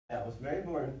Now, what's very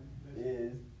important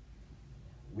is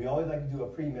we always like to do a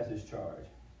pre-message charge.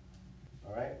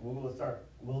 All right? We'll just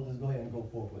go ahead and go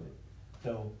forth with it.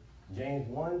 So, James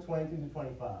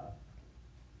 1:22-25.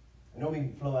 I know we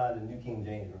can flow out of the New King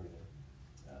James Version.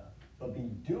 But be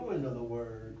doers of the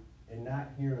word and not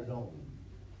hearers only,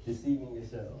 deceiving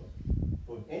yourselves.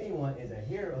 For if anyone is a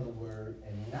hearer of the word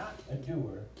and not a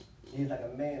doer, he is like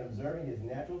a man observing his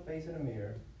natural face in a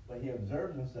mirror, but he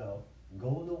observes himself,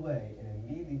 goes away, and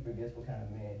immediately forgets what kind of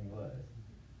man he was.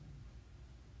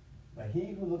 But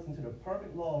he who looks into the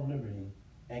perfect law of liberty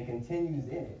and continues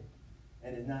in it,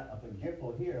 and is not a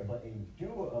forgetful hearer, but a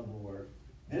doer of the work,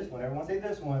 this one, everyone say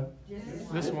this one. Yes.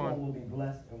 This one will be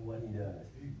blessed in what he does.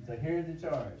 So here's the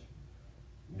charge.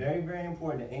 Very, very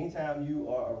important that anytime you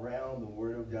are around the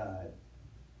Word of God,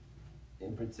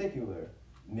 in particular,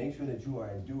 make sure that you are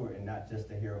a doer and not just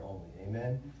a hearer only.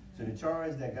 Amen? So the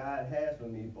charge that God has for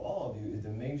me, for all of you, is to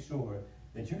make sure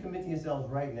that you commit to yourselves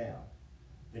right now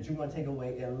that you're going to take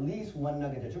away at least one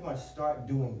nugget that you're going to start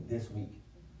doing this week.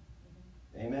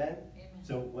 Amen? Amen.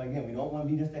 So again, we don't want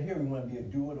to be just a hearer, we want to be a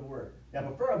doer of the work. Now,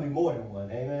 preferably more than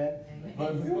one, amen?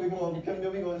 But we're going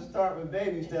to start with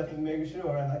baby steps and making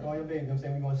sure, and like all your babies, I'm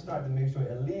saying we're going to start to make sure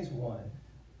at least one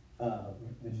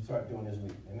that you start doing this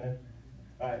week, amen?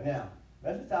 All right, now,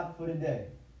 that's the topic for today.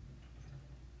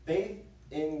 Faith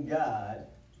in God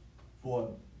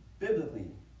for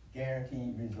biblically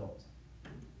guaranteed results.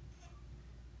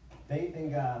 Faith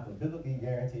in God for biblically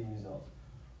guaranteed results.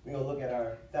 We're going to look at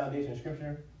our foundation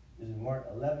scripture. This is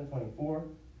Mark 11:24.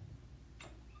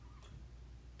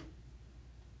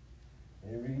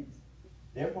 And it reads,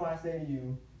 "Therefore I say to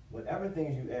you, whatever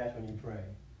things you ask when you pray,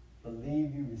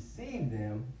 believe you receive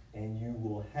them and you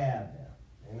will have them."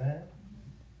 Amen?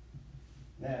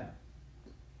 Now,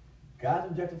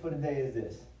 God's objective for today is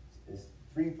this. It's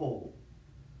threefold.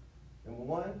 Number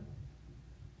one,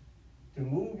 to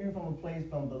move you from a place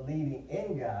from believing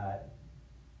in God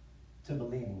to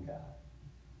believing God.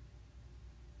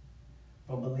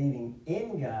 From believing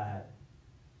in God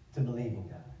to believing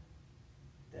God.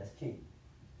 That's key.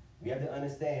 We have to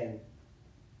understand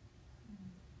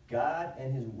God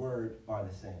and his word are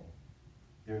the same.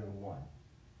 They're the one.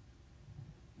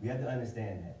 We have to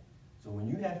understand that. So when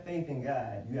you have faith in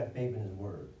God, you have faith in his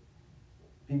word.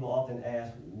 People often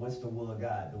ask, what's the will of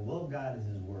God? The will of God is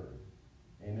his word.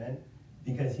 Amen?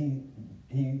 Because he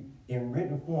in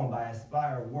written form by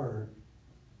inspired word,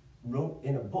 wrote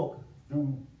in a book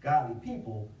through godly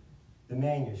people the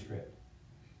manuscript.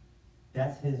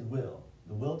 That's his will.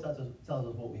 The will tells us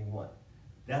what we want.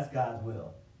 That's God's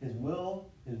will. His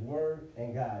will, his word,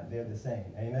 and God, they're the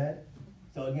same. Amen?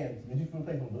 So again, you from a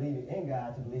place from believing in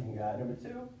God to believing God. Number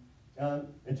two,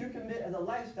 that you commit as a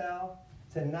lifestyle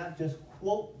to not just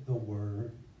quote the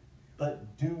word,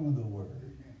 but do the word.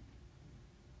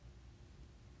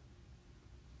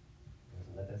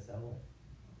 Let that settle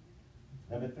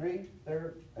in. Number three,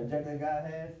 third objective God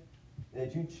has,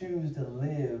 that you choose to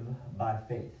live by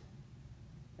faith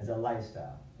as a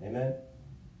lifestyle. Amen?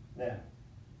 Now,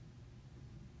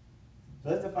 so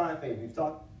let's define faith. We've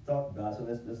talked about it, so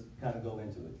let's kind of go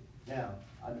into it. Now,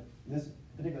 this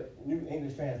particular New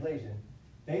English translation,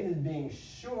 faith is being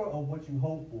sure of what you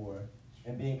hope for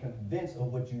and being convinced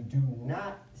of what you do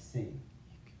not see.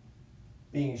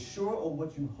 Being sure of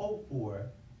what you hope for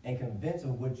and convinced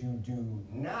of what you do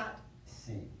not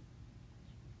see.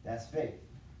 That's faith.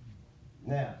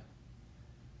 Now,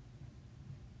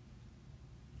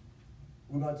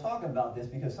 we're going to talk about this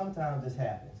because sometimes this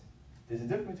happens. There's a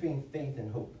difference between faith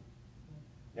and hope.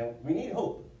 Now, we need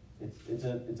hope. It's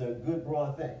a good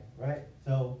broad thing, right?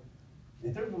 So,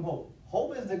 it's different from hope.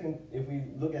 Hope is if we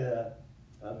look at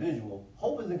a visual,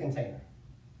 hope is the container.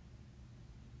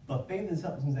 But faith is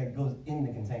something that goes in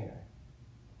the container.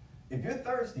 If you're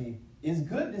thirsty, it's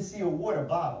good to see a water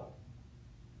bottle.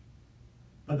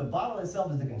 But the bottle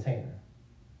itself is the container.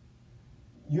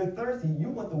 You're thirsty, you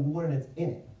want the water that's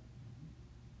in it.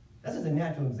 That's just a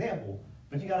natural example.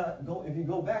 But you gotta go, if you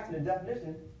go back to the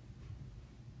definition,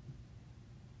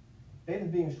 faith is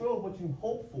being sure of what you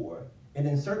hope for and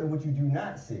then certain what you do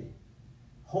not see.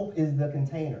 Hope is the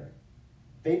container.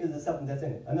 Faith is the something that's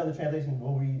in it. Another translation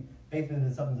will read, faith is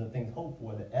the something of things hoped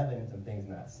for, the evidence of things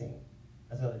not seen.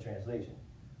 That's another translation.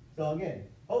 So again,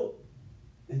 hope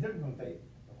is different from faith.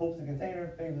 Hope is a container,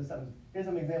 faith is something. Here's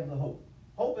some examples of hope.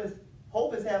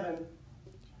 Hope is having,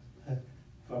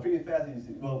 my previous pastor used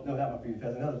to, well, no, not my previous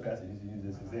pastor, another pastor used to use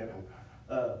this example.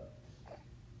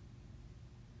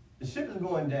 The ship is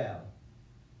going down.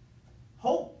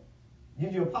 Hope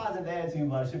gives you a positive attitude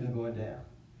while the ship is going down.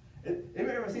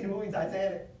 Anybody ever seen the movie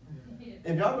Titanic?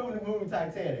 If y'all remember the movie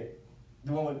Titanic,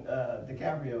 the one with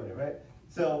DiCaprio in it, right?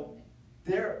 So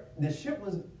the ship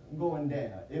was going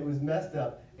down. It was messed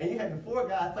up. And you had the 4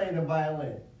 guys playing the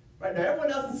violin. Right now,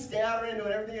 everyone else is scattering,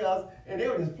 doing everything else, and they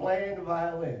were just playing the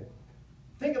violin.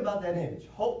 Think about that image.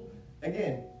 Hope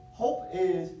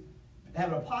is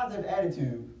having a positive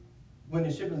attitude when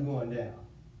the ship is going down.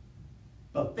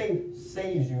 But faith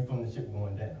saves you from the ship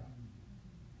going down.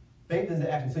 Faith is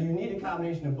the action. So you need a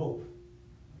combination of both.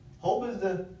 Hope is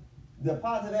the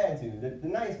positive attitude, the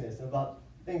niceness about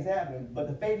things happening, but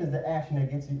the faith is the action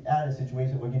that gets you out of the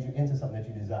situation or gets you into something that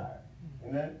you desire.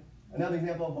 Amen? Another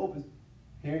example of hope is,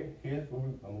 here's where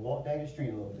I'm going to walk down the street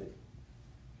a little bit.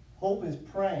 Hope is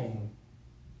praying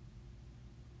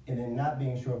and then not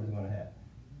being sure if it's going to happen.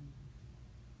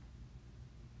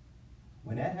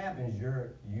 When that happens,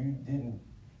 you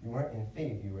weren't in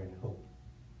faith, you were in hope.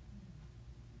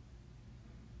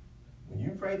 When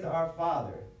you pray to our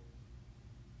Father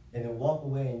and then walk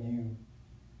away and you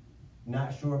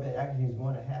not sure if it actually is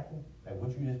going to happen, like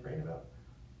what you just prayed about,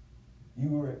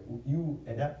 you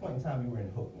at that point in time, you were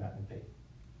in hope, not in faith.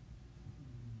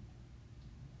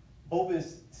 Hope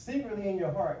is secretly in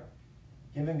your heart,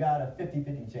 giving God a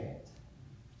 50-50 chance.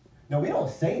 Now, we don't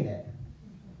say that.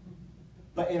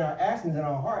 But in our actions, in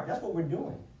our heart, that's what we're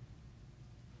doing.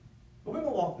 But we're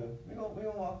going to walk through. We're going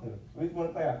to walk through. We just want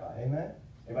to clarify. Amen?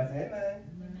 Everybody say amen?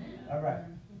 Amen. All right.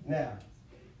 Now,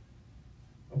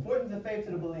 importance of faith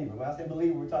to the believer. When I say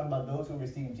believer, we're talking about those who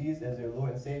receive Jesus as their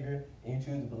Lord and Savior, and you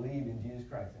choose to believe in Jesus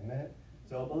Christ. Amen?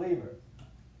 So, believer.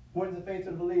 Importance of faith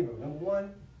to the believer. Number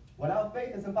 1, without faith,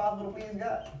 it's impossible to please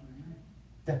God.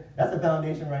 That's the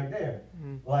foundation right there.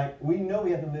 Like, we know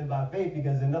we have to live by faith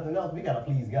because if nothing else, we got to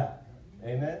please God.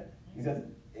 Amen? Because,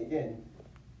 again,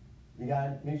 we got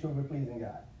to make sure we're pleasing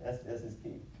God. That's his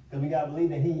key. Because we got to believe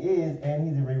that he is, and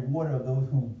he's a rewarder of those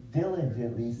who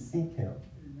diligently seek him.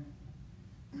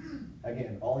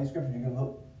 Again, all these scriptures you can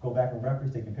look, go back and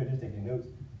reference, take your pictures, take your notes,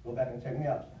 go back and check me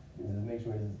out. Just make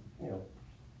sure it's,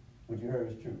 what you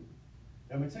heard is true.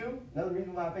 Number 2, another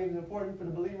reason why faith is important for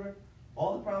the believer,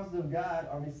 all the promises of God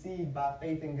are received by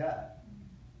faith in God.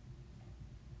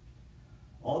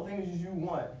 All the things you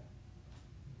want,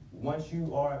 once you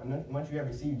have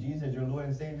received Jesus as your Lord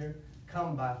and Savior,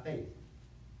 come by faith.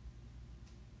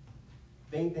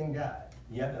 Faith in God.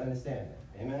 You have to understand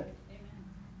that. Amen?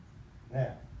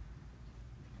 Amen.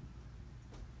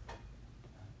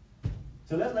 Now,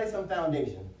 so let's lay some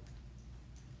foundation.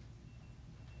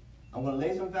 I'm going to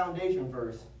lay some foundation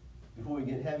first before we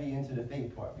get heavy into the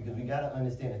faith part, because we got to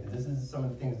understand it, because this is some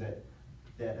of the things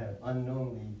that have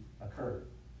unknowingly occurred.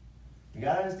 We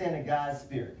got to understand that God's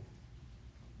spirit.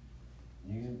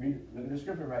 Look at the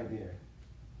scripture right there.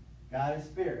 God is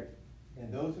spirit,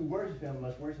 and those who worship him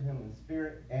must worship him in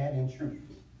spirit and in truth.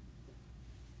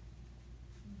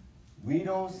 We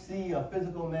don't see a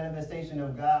physical manifestation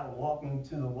of God walking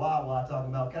to the Wawa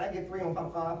talking about, can I get 3 on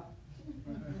pump 5?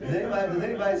 Does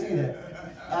anybody see that?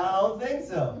 I don't think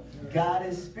so. God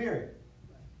is spirit.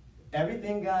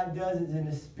 Everything God does is in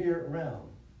the spirit realm.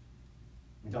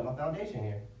 We're talking about foundation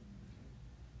here.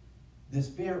 The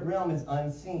spirit realm is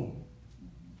unseen.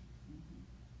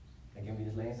 Again, we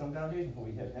just laying some foundation before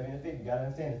we have having faith. You got to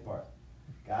understand this part.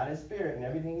 God is spirit, and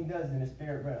everything he does is in the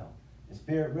spirit realm. The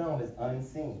spirit realm is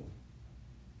unseen.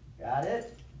 Got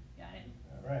it? Got it.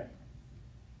 All right.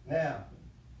 Now,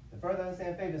 to further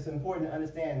understand faith, it's important to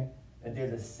understand that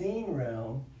there's a seen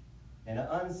realm and an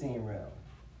unseen realm.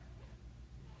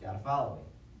 You got to follow me.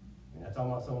 We're not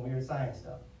talking about some weird science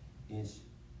stuff. It's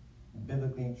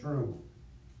biblically true.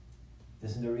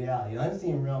 This is the reality. The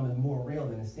unseen realm is more real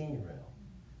than the seen realm.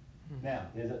 Now,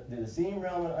 there's a seen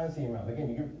realm and an unseen realm. Again,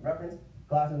 you can reference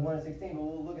Colossians 1:16, but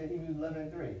we'll look at Hebrews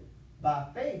 11:3. By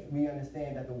faith, we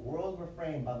understand that the worlds were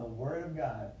framed by the word of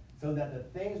God, so that the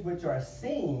things which are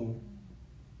seen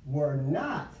were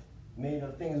not made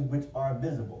of things which are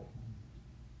visible.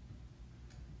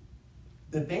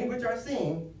 The things which are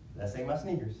seen, let's say my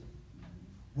sneakers,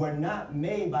 were not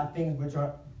made by things which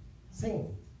are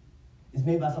seen. It's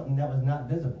made by something that was not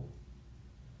visible.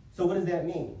 So what does that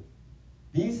mean?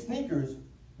 These sneakers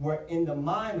were in the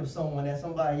mind of someone, at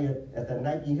somebody at the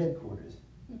Nike headquarters.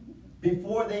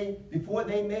 Before they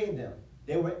made them,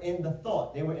 they were in the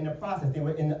thought, they were in the process, they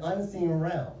were in the unseen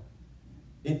realm.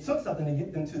 It took something to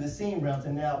get them to the seen realm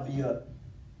to now be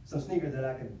some sneakers that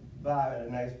I could buy at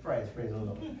a nice price, praise the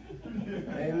Lord.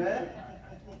 Amen?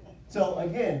 So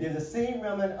again, there's a seen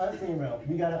realm and an unseen realm.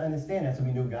 We got to understand that. So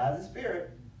we know God's a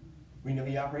spirit. We know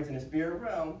he operates in the spirit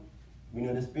realm. We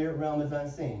know the spirit realm is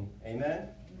unseen. Amen?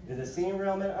 There's a seen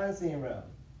realm and an unseen realm.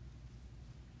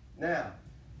 Now,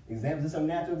 some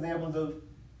natural examples of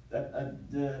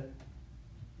the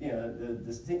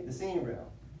seen realm.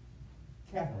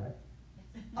 Catherine, right?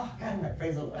 Oh, God, right.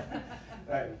 Praise the Lord.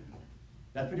 All right.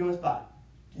 That's put you on the spot.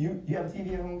 You have a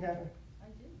TV at home, Catherine? I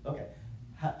do. Okay.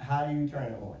 How do you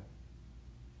turn it on?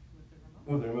 With the remote.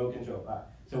 With the remote control. All right.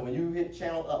 So when you hit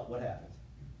channel up, what happens?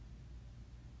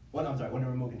 I'm sorry, when the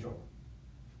remote control?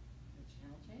 The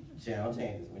channel changes. Channel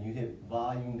changes. When you hit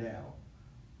volume down,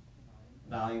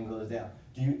 volume goes down.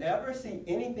 Do you ever see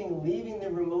anything leaving the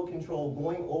remote control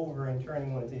going over and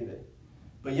turning on the TV?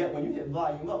 But yet when you hit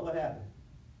volume up, what happens?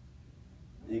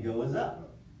 It goes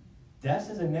up. That's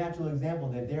just a natural example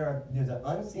that there's an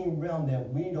unseen realm that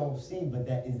we don't see, but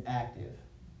that is active.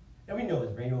 And we know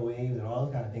it's radio waves and all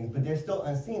those kind of things, but they're still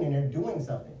unseen and they're doing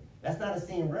something. That's not a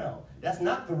seen realm. That's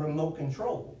not the remote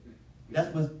control.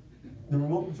 That's what the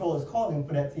remote control is calling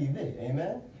for that TV.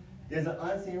 Amen? There's an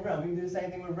unseen realm. We can do the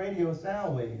same thing with radio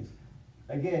sound waves.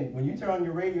 Again, when you turn on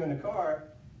your radio in the car,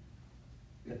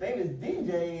 the famous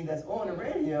DJ that's on the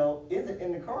radio isn't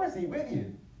in the car seat with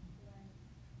you.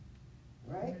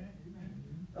 Right?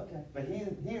 Okay. But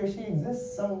he or she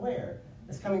exists somewhere.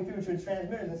 It's coming through to the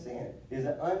transmitters and seeing it. There's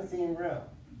an unseen realm.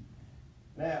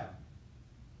 Now,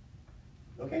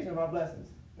 location of our blessings.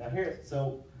 Now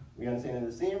so we understand in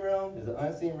the seen realm, there's an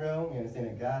unseen realm. We understand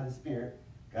that God is spirit.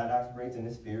 God operates in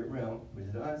the spirit realm, which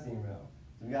is the unseen realm.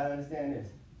 So we got to understand this.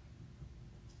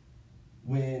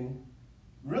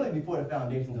 Really before the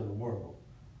foundations of the world,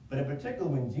 but in particular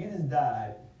when Jesus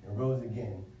died and rose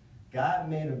again, God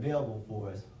made available for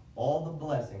us all the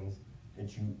blessings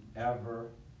that you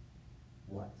ever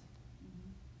want.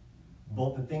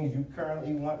 Both the things you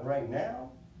currently want right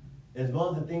now, as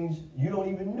well as the things you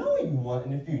don't even know you want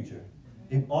in the future.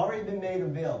 They've already been made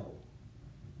available.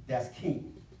 That's key.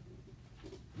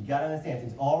 You got to understand,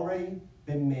 it's already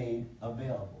been made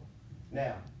available.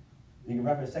 Now, you can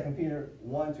reference 2 Peter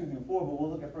 1, 2 through 4, but we'll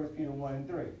look at 1 Peter 1 and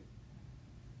 3.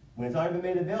 When it's already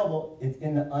been made available, it's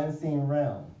in the unseen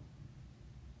realm.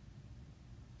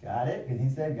 Got it? Because he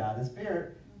said God is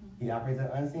spirit. He operates in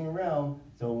the unseen realm.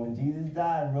 So when Jesus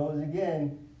died and rose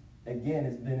again, it's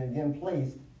been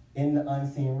placed in the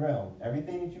unseen realm.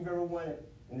 Everything that you've ever wanted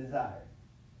and desired.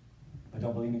 But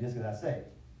don't believe me just because I say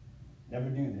it. Never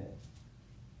do that.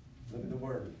 Look at the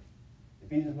word.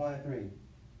 Ephesians 1 and 3.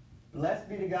 Blessed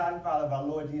be the God and Father of our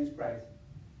Lord Jesus Christ,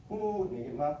 who, let me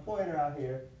get my pointer out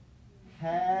here,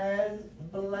 has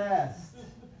blessed.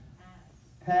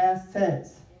 Past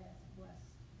tense.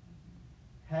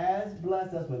 Has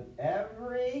blessed us with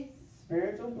every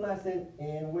spiritual blessing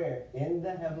in where? In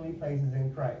the heavenly places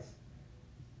in Christ.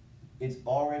 It's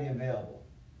already available.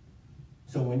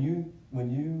 So when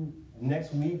you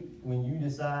next week, when you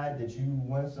decide that you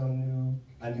want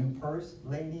a new purse,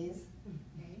 ladies,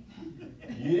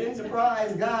 you didn't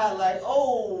surprise God like,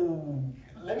 oh,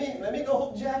 let me go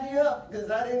hook Jackie up because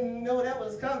I didn't know that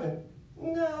was coming.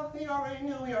 No, he already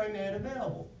knew. He already made it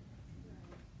available.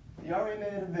 He already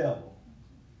made it available.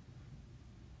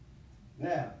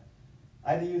 Now,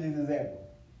 I have to use this example.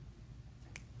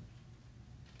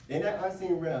 In that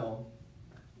unseen realm,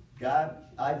 God,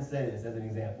 I just say this as an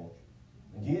example.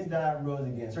 When Jesus died and rose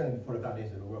again, certainly before the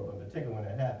foundation of the world, but particularly when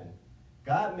that happened,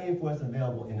 God made for us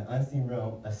available in the unseen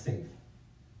realm a safe.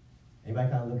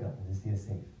 Anybody kind of look up and just see a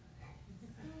safe.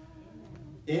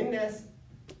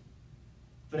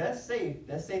 For that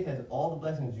safe has all the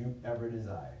blessings you ever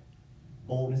desire.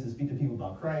 Boldness to speak to people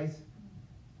about Christ,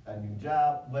 a new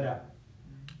job, whatever.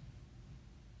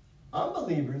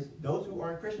 Unbelievers, those who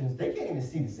aren't Christians, they can't even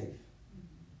see the safe.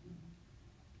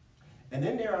 And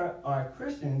then there are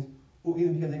Christians who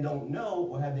either because they don't know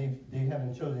or they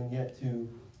haven't chosen yet to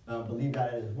believe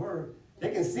God at his word, they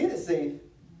can see the safe,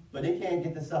 but they can't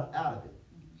get the stuff out of it.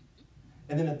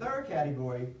 And then the third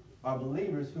category are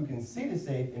believers who can see the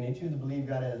safe and they choose to believe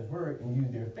God at his word and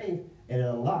use their faith, and it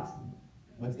unlocks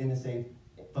what's in the safe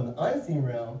from the unseen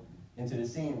realm into the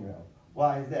seen realm.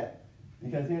 Why is that?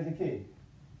 Because here's the key.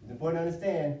 It's important to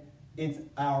understand it's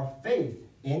our faith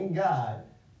in God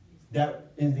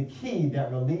that is the key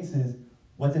that releases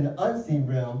what's in the unseen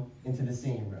realm into the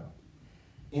seen realm,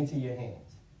 into your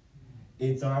hands.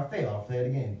 It's our faith. I'll say it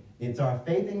again. It's our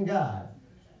faith in God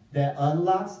that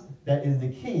is the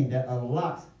key that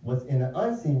unlocks what's in the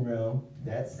unseen realm,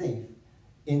 that's safe,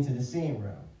 into the seen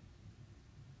realm.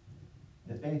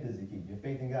 The faith is the key. Your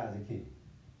faith in God is the key.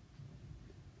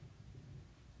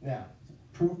 Now,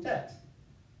 proof text.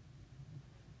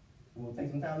 We'll take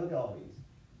some time to look at all these.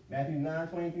 Matthew 9,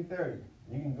 20 through 30.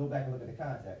 You can go back and look at the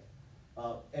context.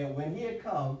 And when he had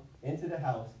come into the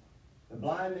house, the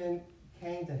blind men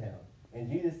came to him. And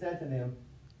Jesus said to them,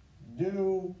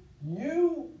 do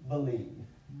you believe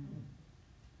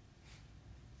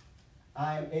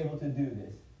I am able to do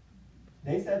this?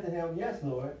 They said to him, yes,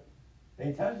 Lord.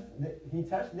 He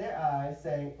touched their eyes,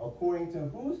 saying, according to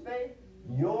whose faith?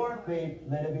 Your faith,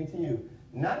 let it be to you.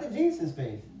 Not to Jesus'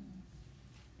 faith.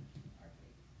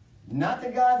 Not to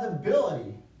God's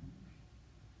ability.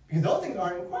 Because those things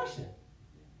aren't in question.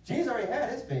 Jesus already had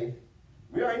his faith.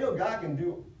 We already know God can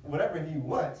do whatever he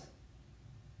wants.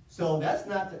 So that's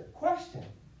not the question.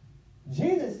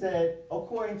 Jesus said,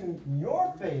 according to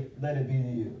your faith, let it be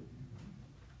to you.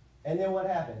 And then what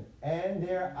happened? And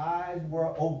their eyes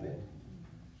were opened.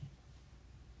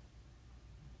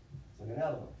 Look at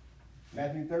another one.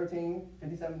 Matthew 13,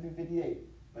 57 through 58.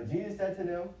 But Jesus said to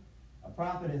them, a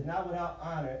prophet is not without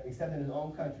honor except in his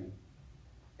own country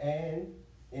and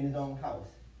in his own house.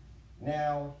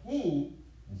 Now he,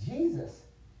 Jesus,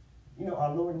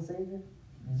 our Lord and Savior,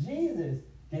 Jesus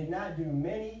did not do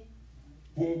many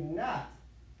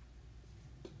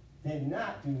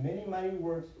mighty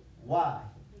works. Why?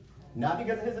 Not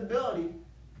because of his ability,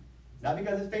 not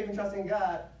because of his faith and trust in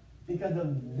God, because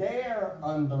of their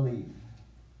unbelief.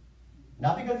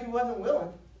 Not because he wasn't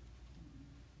willing.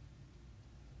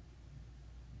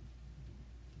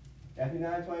 Matthew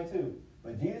 9:22.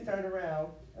 But Jesus turned around,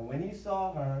 and when he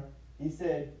saw her, he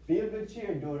said, be of good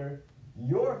cheer, daughter.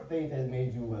 Your faith has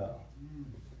made you well.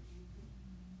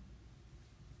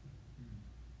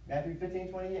 Matthew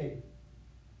 15:28.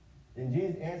 Then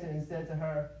Jesus answered and said to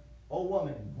her, O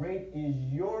woman, great is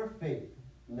your faith.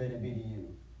 Let it be to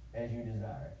you as you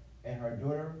desire. And her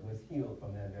daughter was healed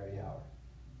from that very hour.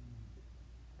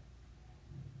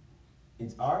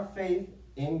 It's our faith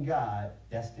in God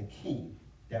that's the key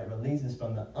that releases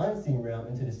from the unseen realm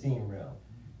into the seen realm.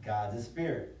 God's a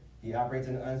spirit. He operates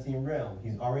in the unseen realm.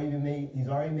 He's already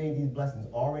made these blessings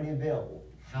already available.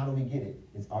 How do we get it?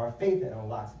 It's our faith that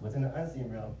unlocks what's in the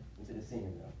unseen realm into the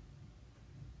seen realm.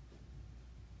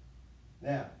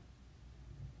 Now,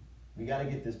 we got to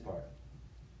get this part.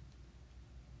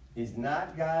 It's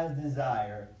not God's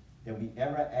desire that we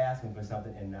ever ask him for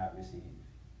something and not receive.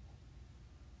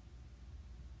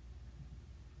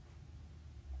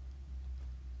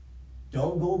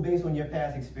 Don't go based on your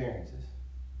past experiences.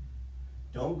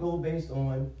 Don't go based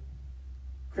on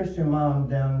Christian mom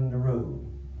down the road.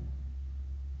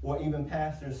 Or even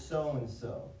pastor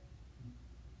so-and-so.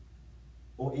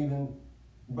 Or even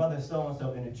brother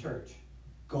so-and-so in the church.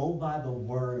 Go by the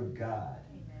word of God.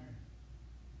 Amen.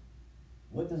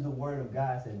 What does the word of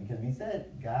God say? Because we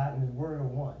said God and his word are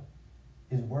one.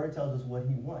 His word tells us what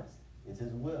he wants. It's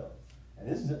his will. And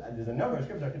there's a number of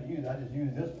scriptures I could use. I just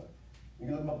used this one. You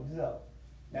can look them up yourself.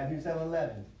 Matthew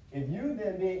 7:11. If you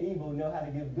then, being evil, know how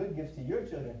to give good gifts to your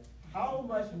children, how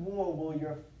much more will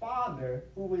your Father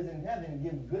who is in heaven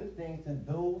give good things to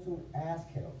those who ask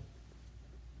him?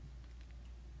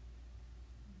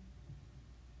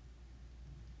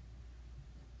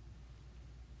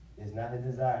 It's not his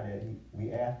desire that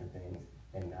we ask for things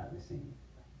and not receive.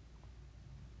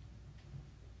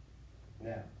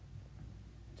 Now,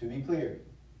 to be clear,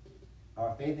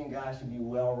 our faith in God should be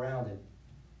well-rounded.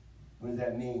 What does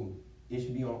that mean? It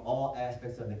should be on all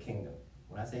aspects of the kingdom.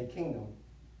 When I say kingdom,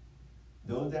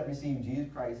 those that receive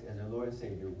Jesus Christ as their Lord and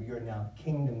Savior, we are now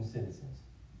kingdom citizens.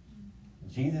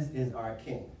 Jesus is our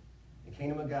king. The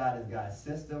kingdom of God is God's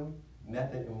system,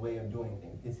 method, and way of doing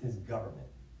things. It's his government.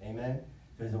 Amen?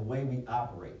 There's a way we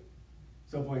operate.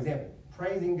 So, for example,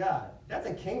 praising God, that's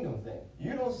a kingdom thing.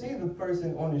 You don't see the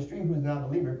person on the street who's not a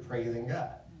believer praising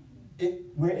God.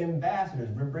 We're ambassadors.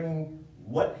 We're bringing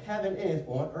what heaven is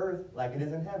on earth like it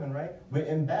is in heaven, right? We're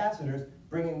ambassadors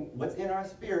bringing what's in our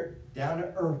spirit down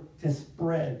to earth to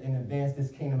spread and advance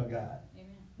this kingdom of God.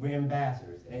 Amen. We're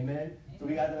ambassadors. Amen? Amen. So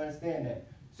we got to understand that.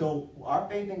 So our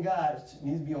faith in God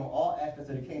needs to be on all aspects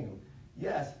of the kingdom.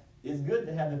 Yes, it's good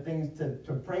to have the things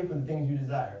to pray for the things you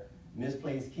desire.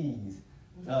 Misplaced keys,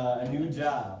 a new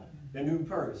job, a new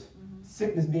purse,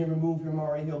 sickness being removed from your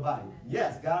already healed body.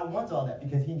 Yes, God wants all that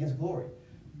because he gets glory.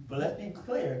 But let's be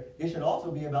clear, it should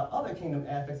also be about other kingdom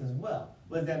aspects as well.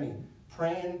 What does that mean?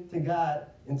 Praying to God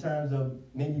in terms of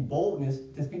maybe boldness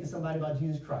to speak to somebody about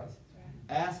Jesus Christ.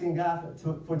 Right. Asking God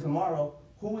for tomorrow,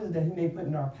 who is it that he may put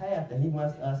in our path that he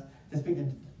wants us to speak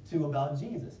to about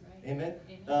Jesus. Right. Amen?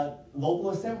 Amen. Local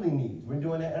assembly needs. We're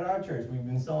doing that at our church. We've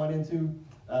been sowing into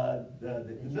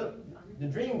the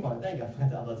Dream Fund. Thank you. I was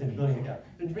about to say the building account.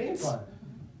 The Dream Fund.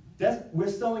 We're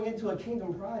sowing into a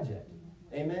kingdom project.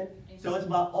 Amen? So it's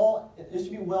about it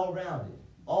should be well-rounded.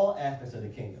 All aspects of the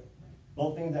kingdom.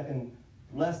 Both things that can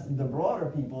bless the broader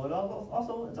people, and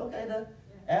also it's okay to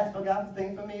ask for God for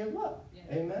things for me as well. Yeah.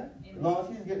 Amen? Amen? As long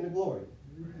as he's getting the glory.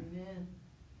 Amen.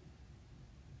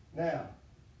 Now,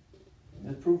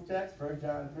 this proof text, 1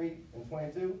 John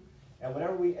 3:22. And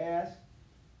whatever we ask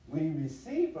We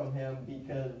receive from him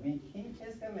because we keep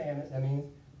his commandments. That means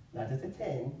not just the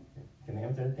 10.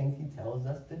 Commandments are the things he tells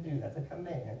us to do. That's a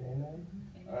command. Amen?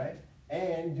 All right?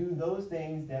 And do those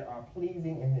things that are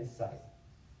pleasing in his sight.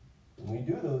 When we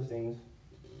do those things,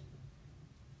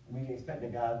 we can expect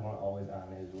that God's going to always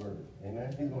honor his word.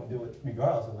 Amen? He's going to do it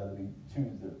regardless of whether we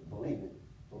choose to believe it.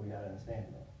 But we got to understand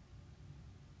that.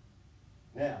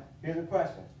 Now, here's a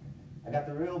question. I got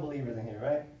the real believers in here,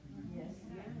 right? Yes.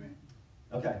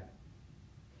 Okay.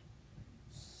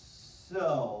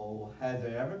 So, has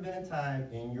there ever been a time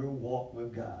in your walk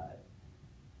with God,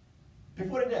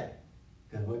 before today,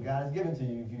 because what God has given to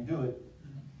you, if you do it,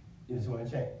 it's going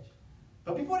to change.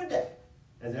 But before today,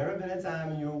 has there ever been a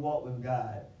time in your walk with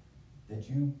God that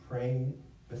you prayed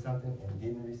for something and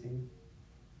didn't receive?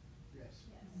 Yes.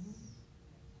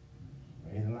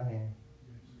 Raising my hand.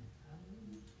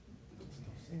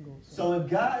 So if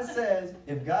God says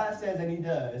that he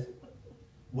does,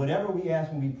 whatever we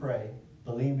ask when we pray,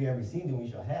 believe we have received and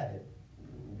we shall have it.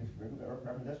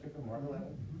 Reference that scripture, Mark 11.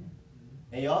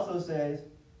 And he also says,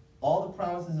 all the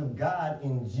promises of God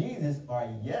in Jesus are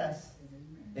yes,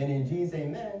 and in Jesus,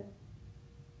 amen.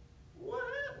 What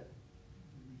happened?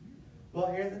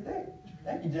 Well, here's the thing.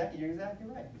 Thank you, Jackie. You're exactly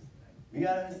right. We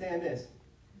got to understand this.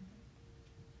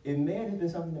 It may have been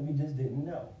something that we just didn't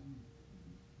know.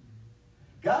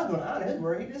 God's going to honor his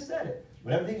word. He just said it.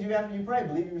 Whatever things you have when you pray,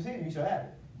 believe you receive it, you shall have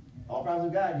it. All promises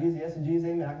of God, Jesus, yes, and Jesus,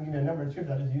 amen. I can give you a number of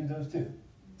scriptures. I just use those two.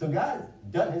 So God's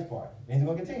done his part, and he's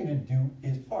going to continue to do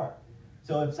his part.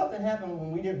 So if something happened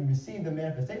when we didn't receive the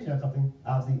manifestation of something,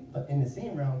 obviously, in the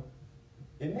seen realm,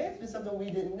 it may have been something we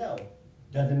didn't know.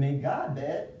 Doesn't make God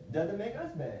bad. Doesn't make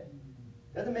us bad.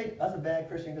 Doesn't make us a bad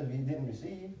Christian because we didn't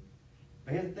receive.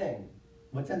 But here's the thing.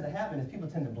 What tends to happen is people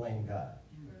tend to blame God.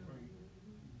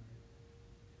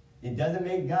 It doesn't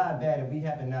make God bad if we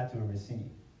happen not to have received.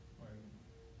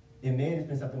 It may have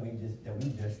been something that we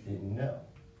just didn't know.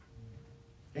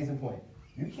 Case in point,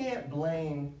 you can't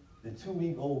blame the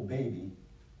 2-week-old baby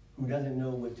who doesn't know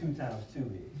what 2 times 2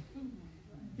 is.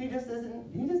 He just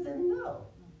didn't know.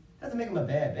 Doesn't make him a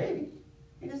bad baby.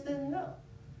 He just didn't know.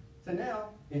 So now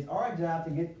it's our job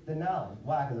to get the knowledge.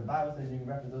 Why? Because the Bible says you can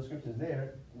reference those scriptures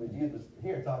there. When Jesus was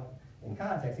here talking in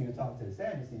context, he was talking to the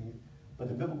Sadducees. But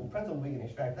the biblical principle we can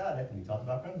extract out of that, because we talked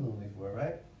about principles before,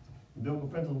 right? The biblical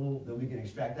principle that we can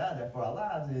extract out of that for our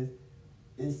lives is,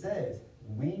 it says,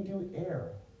 we do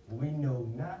err. We know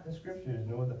not the scriptures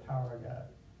nor the power of God.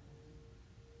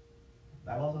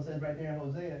 The Bible also says right there in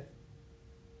Hosea,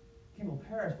 people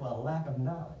perish for a lack of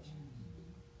knowledge.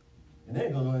 And then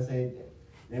it goes on to say,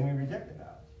 then we reject the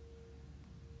knowledge.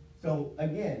 So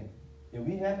again, if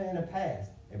we haven't in the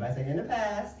past, everybody say in the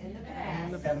past,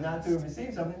 have not to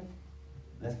receive something,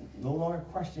 let's no longer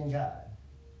question God.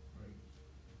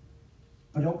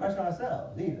 But don't question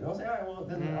ourselves either. Don't say, all right, well,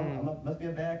 I must be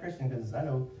a bad Christian because I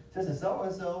know Sister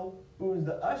so-and-so, who's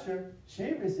the usher,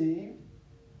 she received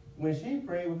when she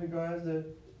prayed with regards to,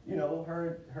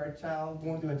 her child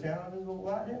going through a challenge. Well,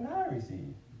 why didn't I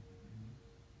receive?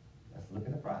 Let's look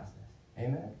at the process.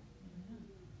 Amen?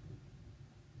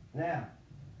 Now,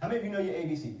 how many of you know your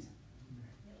ABCs?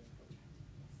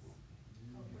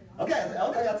 Okay,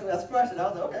 that's a question. I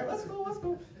was like, okay, let's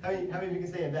go. How many of you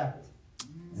can say it backwards?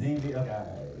 ZB, okay.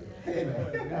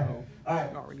 Amen. All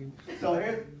right. So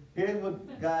here's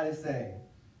what God is saying.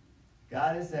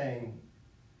 God is saying,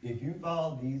 if you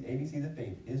follow these ABCs of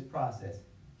faith, his process,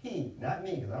 he, not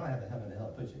me, because I don't have the heaven to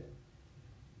help put you in.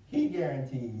 He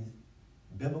guarantees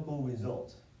biblical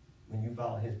results when you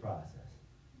follow his process.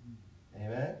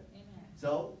 Amen? Amen.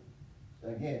 So,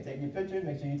 again, take your pictures,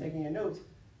 make sure you're taking your notes.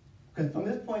 Because from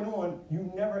this point on,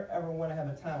 you never ever want to have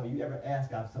a time where you ever ask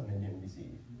God for something and didn't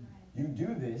receive. You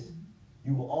do this,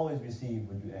 you will always receive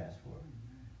what you ask for.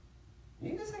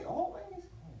 You just say always.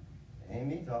 It ain't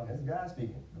me talking, it's God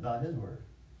speaking about his word.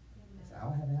 So I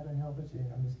don't have heaven help with you,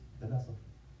 I'm just the vessel.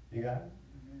 You got it?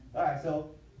 All right,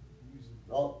 so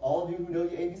all of you who know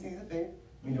your ABCs of faith,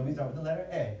 we know we start with the letter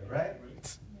A, right?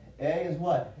 A is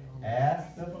what?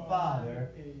 Ask the Father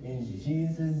in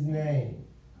Jesus' name.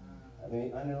 Let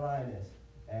me underline this.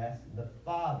 Ask the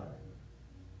Father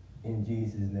in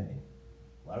Jesus' name.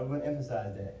 Why do we want to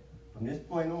emphasize that? From this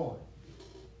point on,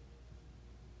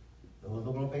 those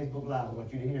looking on Facebook Live, I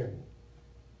want you to hear me.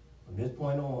 From this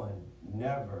point on,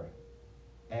 never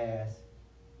ask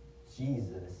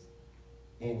Jesus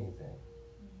anything.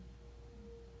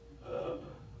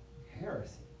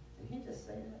 Heresy. Did he just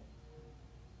say that?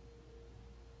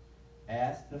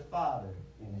 Ask the Father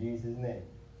in Jesus' name.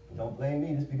 Don't blame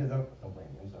me just because don't blame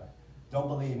me, I'm sorry. Don't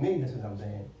believe me, this is what I'm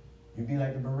saying. You be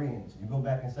like the Bereans. You go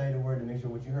back and say the word to make sure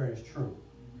what you heard is true.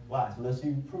 Why? So let's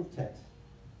see proof text.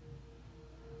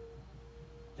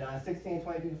 John 16,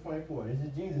 22 to 24. This is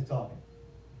Jesus talking.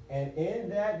 And in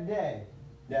that day,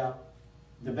 now,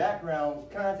 the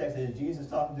background context is Jesus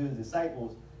talking to his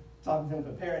disciples, talking to them,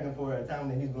 preparing them for a time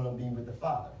that he's going to be with the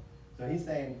Father. So he's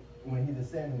saying when he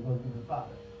descends, he's going to be with the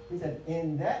Father. He says,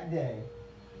 in that day,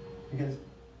 because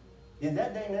is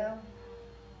that day now?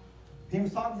 He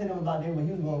was talking to them about the day when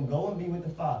he was going to go and be with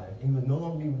the Father, and he was no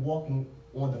longer be walking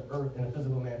on the earth in a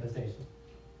physical manifestation.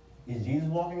 Is Jesus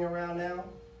walking around now?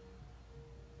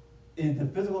 Is the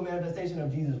physical manifestation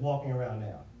of Jesus walking around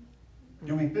now?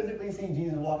 Do we physically see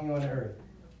Jesus walking on the earth?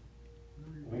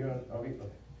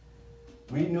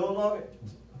 We no longer,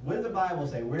 what does the Bible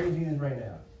say? Where is Jesus right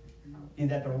now?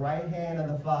 He's at the right hand of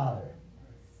the Father.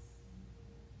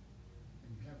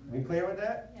 We clear with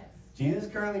that? Yes.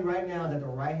 Jesus currently right now is at the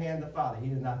right hand of the Father.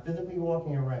 He is not physically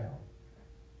walking around.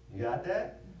 You got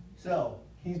that? So,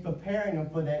 he's preparing them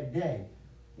for that day.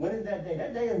 When is that day?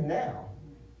 That day is now.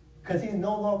 Because he was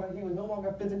no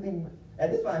longer physically, at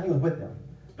this point he was with them.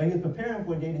 But he was preparing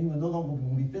for a day that he was no longer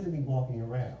going to be physically walking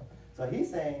around. So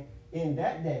he's saying, in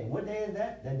that day, what day is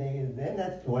that? That day is then,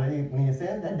 that's what when he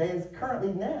says, that day is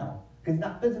currently now. Because he's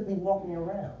not physically walking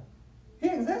around. He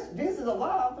exists. Jesus is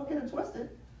alive. Don't get it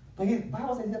twisted. But the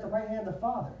Bible says he's at the right hand of the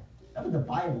Father. That's what the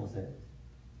Bible says.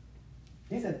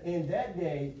 He says, in that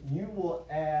day, you will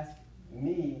ask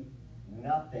me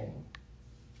nothing.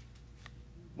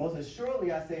 Most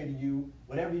assuredly, I say to you,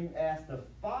 whatever you ask the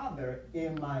Father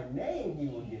in my name, he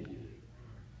will give you.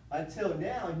 Until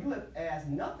now, you have asked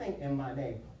nothing in my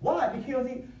name. Why? Because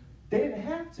they didn't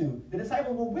have to. The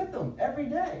disciples were with them every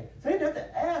day. So they didn't have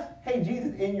to ask, hey,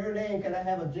 Jesus, in your name, can I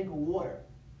have a drink of water?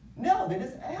 No, they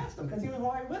just asked him because he was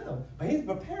already with them. But he's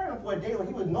preparing them for a day when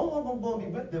he was no longer going to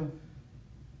be with them.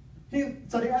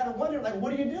 So they had to wonder, like,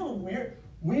 what do you do?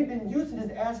 We've been used to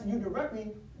just asking you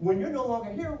directly. When you're no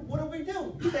longer here, what do we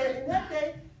do? He said, in that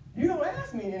day, you don't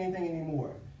ask me anything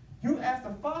anymore. You ask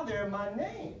the Father in my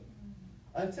name.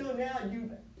 Until now,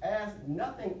 you've asked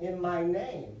nothing in my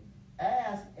name.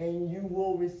 Ask, and you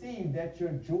will receive, that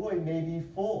your joy may be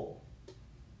full.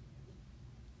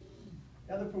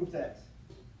 Another proof text.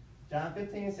 John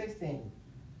 15, 16.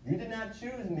 You did not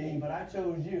choose me, but I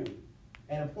chose you,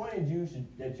 and appointed you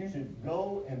that you should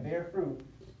go and bear fruit,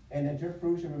 and that your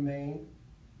fruit should remain,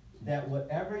 that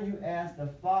whatever you ask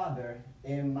the Father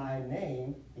in my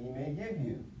name, he may give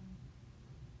you.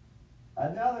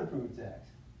 Another proof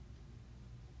text.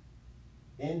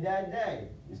 In that day,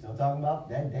 we're still talking about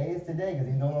that day is today because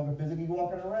he's no longer physically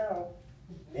walking around.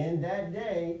 In that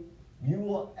day, you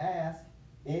will ask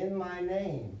in my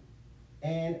name.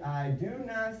 And I do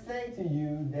not say to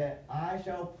you that I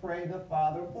shall pray the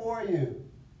Father for you.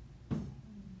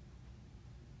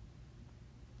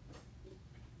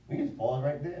 We can just pause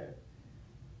right there.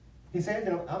 He said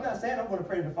to them, I'm not saying I'm going to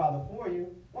pray to the Father for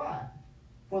you. Why?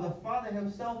 For the Father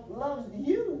himself loves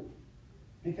you,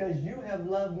 because you have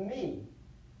loved me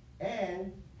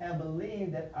and have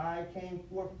believed that I came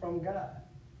forth from God.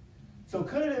 So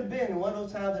could it have been in one of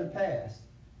those times in the past,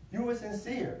 you were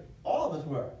sincere, all of us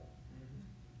were,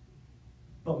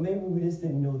 but maybe we just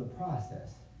didn't know the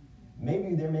process.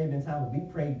 Maybe there may have been times when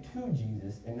we prayed to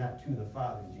Jesus and not to the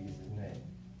Father in Jesus' name.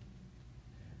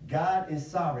 God is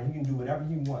sovereign. He can do whatever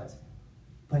he wants.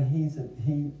 But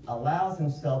he allows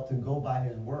himself to go by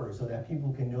his word so that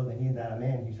people can know that he's not a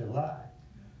man he should lie.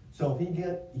 So if he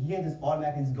can't just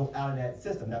automatically just go out of that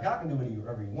system. Now, God can do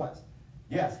whatever he wants.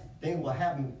 Yes, things will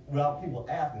happen without people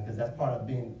asking because that's part of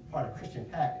being part of the Christian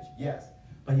package. Yes.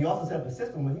 But he also set up a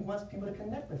system where he wants people to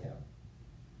connect with him.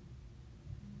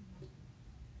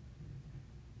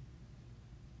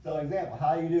 So example,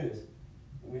 how do you do this?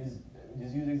 We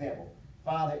just use an example.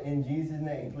 Father, in Jesus'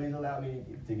 name, please allow me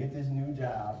to get this new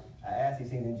job. I ask these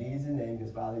things in Jesus' name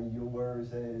because, Father, your word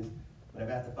says, but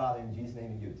I've asked the Father in Jesus'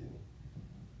 name to give it to me.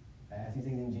 I ask these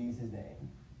things in Jesus'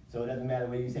 name. So it doesn't matter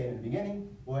whether you say it in the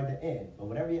beginning or at the end. But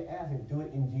whatever you're asking, do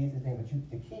it in Jesus' name. But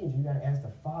the key is you got to ask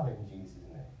the Father in Jesus'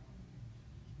 name.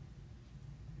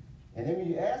 And then when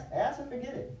you ask and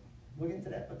forget it. We'll get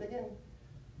into that. But again,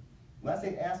 when I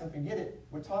say ask and forget it,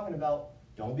 we're talking about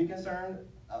don't be concerned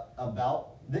about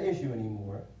the issue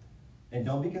anymore, and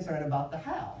don't be concerned about the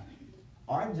how.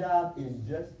 Our job is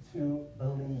just to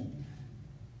believe.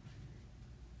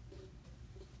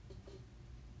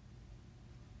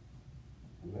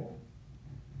 Amen.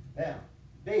 Now,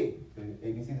 B,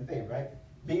 you can see the faith, right?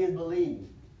 B is believe.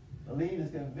 Believe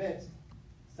is convinced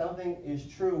something is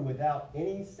true without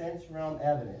any sense realm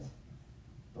evidence.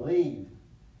 Believe.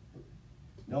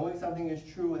 Knowing something is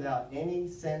true without any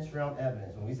sense realm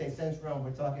evidence. When we say sense realm,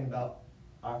 we're talking about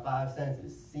our five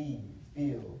senses: see,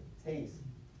 feel, taste,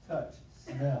 touch,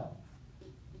 smell.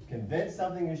 Convinced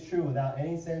something is true without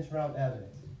any sense around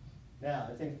evidence. Now,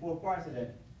 it takes 4 parts of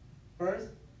that. First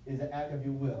is an act of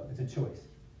your will. It's a choice.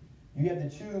 You have to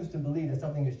choose to believe that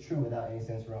something is true without any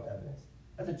sense around evidence.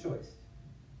 That's a choice.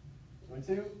 Number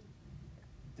 2,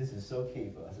 this is so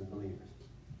key for us as believers.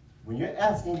 When you're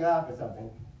asking God for something,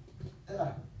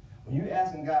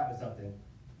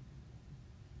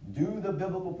 do the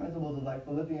biblical principles of like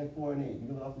Philippians 4 and 8. You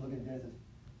can also look at Genesis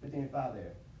 15 and 5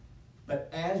 there. But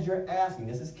as you're asking,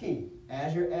 this is key.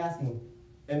 As you're asking,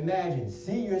 imagine,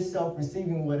 see yourself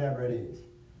receiving whatever it is.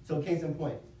 So case in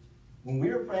point, when we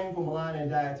were praying for Milana and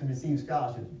Dia to receive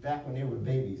scholarships back when they were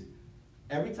babies,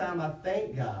 every time I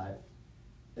thanked God,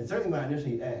 and certainly when I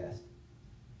initially asked,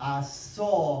 I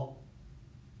saw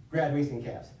graduation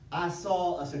caps. I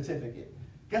saw a certificate.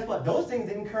 Guess what? Those things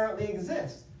didn't currently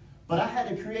exist. But I had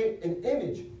to create an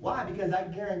image. Why? Because I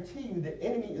guarantee you the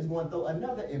enemy is going to throw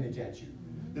another image at you.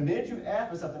 The minute you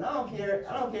ask for something, I don't care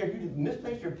if you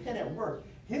misplaced your pen at work.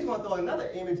 He's going to throw another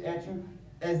image at you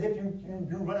as if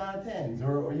you run out of pens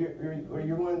or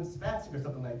you're going spastic or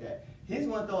something like that. He's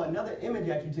going to throw another image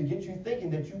at you to get you thinking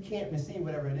that you can't receive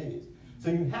whatever it is.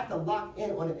 So you have to lock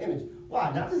in on an image.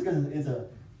 Why? Not just because it's a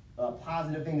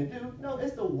positive thing to do. No,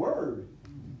 it's the word.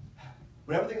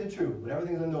 Whatever things are true, whatever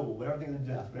things are noble, whatever things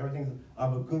are just, whatever things are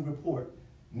of a good report,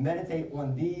 meditate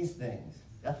on these things.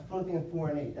 That's Philippians 4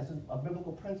 and 8. That's a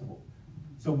biblical principle.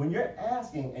 So when you're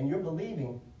asking and you're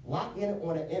believing, lock in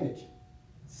on an image.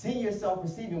 See yourself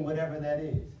receiving whatever that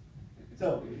is.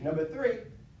 So, number 3,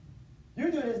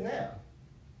 you do this now.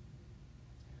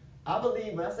 I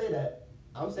believe, when I say that,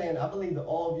 I'm saying I believe that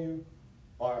all of you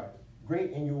are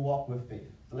great in your walk with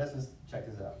faith. So let's just check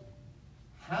this out.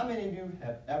 How many of you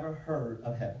have ever heard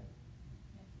of heaven?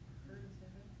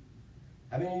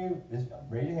 How many of you, just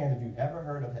raise your hands if you've ever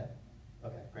heard of heaven.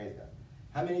 Okay, praise God.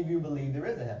 How many of you believe there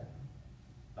is a heaven?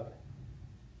 Okay.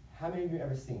 How many of you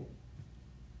ever seen it?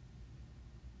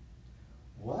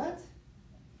 What?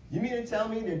 You mean to tell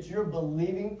me that you're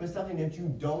believing for something that you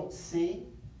don't see?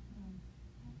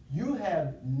 You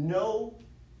have no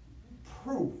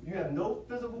proof. You have no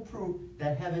physical proof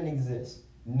that heaven exists.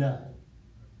 None.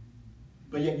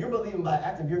 But yet you're believing by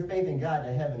act of your faith in God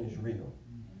that heaven is real.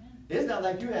 It's not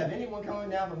like you have anyone coming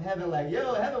down from heaven like,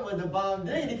 yo, heaven was a bomb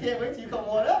day. You can't wait till you come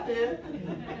on up here.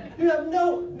 You have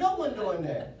no one doing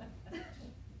that.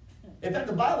 In fact,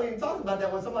 the Bible even talks about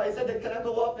that when somebody said that, can I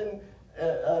go up and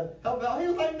help out? He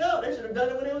was like, no, they should have done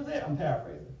it when they was there. I'm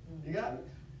paraphrasing. You got me?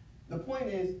 The point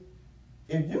is,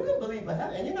 if you can believe for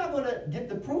heaven, and you're not going to get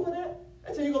the proof of that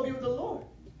until you go be with the Lord.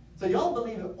 So y'all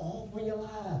believe it all for your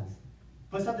lives.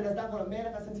 For something that's not going to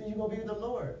manifest until you go be with the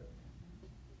Lord.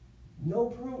 No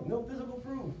proof, no physical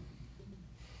proof.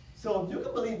 So if you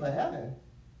can believe for heaven,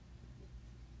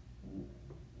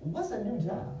 what's a new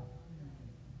job?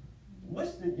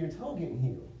 What's your toe getting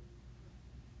healed?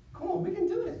 Come on, we can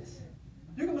do this.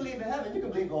 You can believe in heaven, you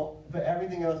can believe for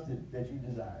everything else that you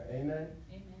desire. Amen?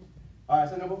 Amen. All right,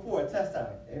 so number 4, test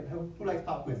time. Who likes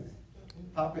pop quizzes?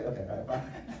 Pop quiz, okay, all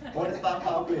right. On the spot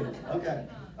pop quizzes. Okay.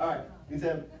 All right. He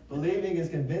said, believing is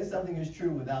convinced something is true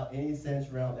without any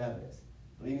sense around evidence.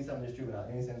 Believing something is true without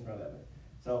any sense around evidence.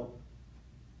 So,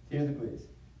 here's the quiz.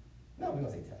 No, we're going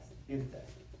to say test. Here's the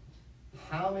test.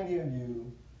 How many of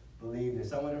you believe there's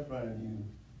someone in front of you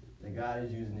that God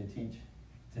is using to teach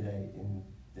today in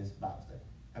this Bible study?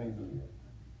 How many believe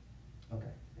that?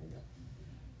 Okay, there you go.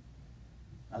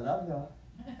 I love y'all.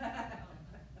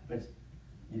 But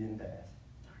you didn't pass.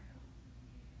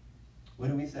 What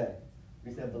do we say?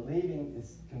 We said believing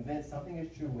is convinced something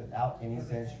is true without any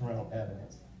sense around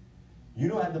evidence. You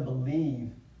don't have to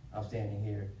believe I'm standing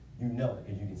here. You know it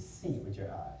because you can see it with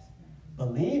your eyes.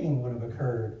 Believing would have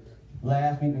occurred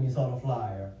last week when you saw the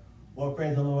flyer, or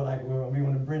praise the Lord, like we were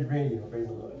on the bridge radio, praise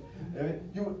the Lord.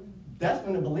 That's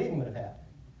when the believing would have happened.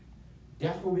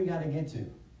 That's where we got to get to.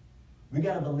 We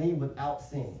got to believe without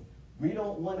seeing. We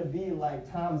don't want to be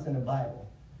like Thomas in the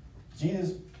Bible.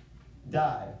 Jesus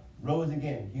died, rose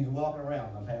again. He's walking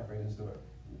around. I'm paraphrasing the story.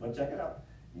 But check it out.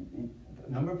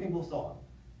 A number of people saw him.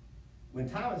 When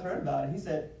Thomas heard about it, he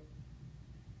said,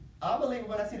 I'll believe it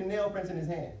when I see the nail prints in his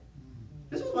hand.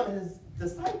 This was one of his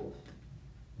disciples.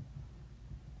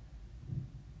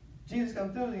 Jesus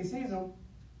comes through, he sees him.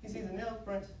 He sees the nail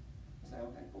prints. He said,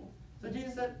 okay, cool. So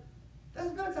Jesus said, that's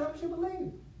good, Thomas, you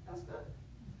believe. That's good.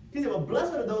 He said, well,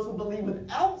 blessed are those who believe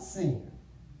without seeing.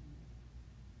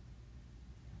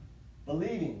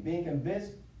 Believing, being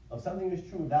convinced of something is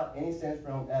true without any sense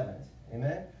from evidence.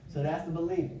 Amen? So that's the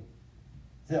believing.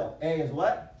 So, A is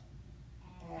what?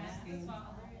 Asking.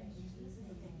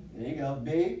 There you go.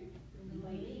 B?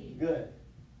 Believe. Good.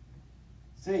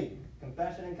 C,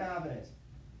 confession and confidence.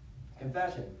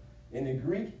 Confession. In the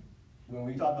Greek, when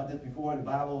we talked about this before, the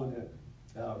Bible,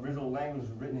 the original language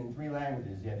was written in 3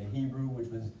 languages. You had the Hebrew, which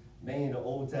was mainly the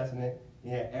Old Testament.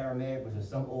 You had Aramaic, which is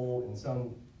some old and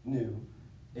some new.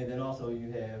 And then also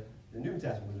you have the New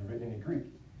Testament, which was written in the Greek.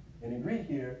 In the Greek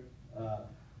here,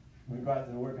 with regards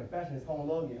to the word confession, it's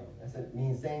homologio. That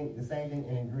means saying the same thing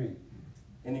in Greek,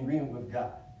 in agreement with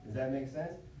God. Does that make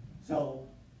sense? So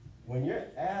when you're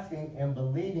asking and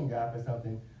believing God for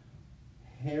something,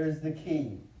 here's the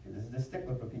key. This is the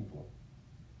stickler for people.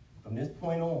 From this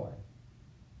point on,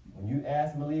 when you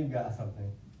ask and believe God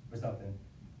for something,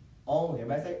 only,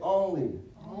 everybody say only.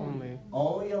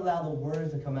 Only allow the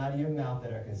words to come out of your mouth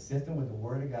that are consistent with the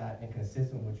Word of God and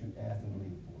consistent with what you ask and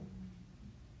believe for.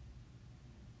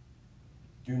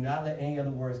 Do not let any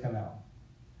other words come out.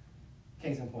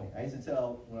 Case in point, I used to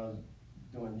tell when I was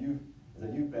doing youth, as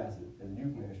a youth pastor, as a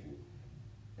youth ministry,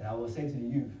 and I will say to the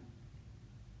youth,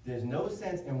 there's no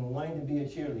sense in wanting to be a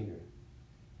cheerleader.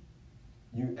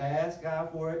 You asked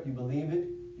God for it, you believe it,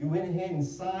 you went ahead and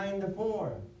signed the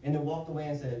form, and then walked away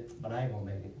and said, but I ain't gonna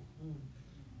make it.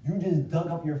 You just dug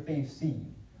up your faith seed.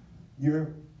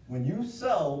 When you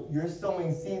sow, you're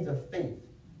sowing seeds of faith.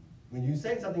 When you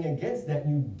say something against that,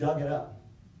 you dug it up.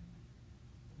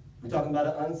 We're talking about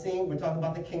the unseen, we're talking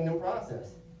about the kingdom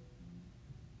process.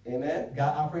 Amen?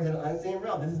 God operates in an unseen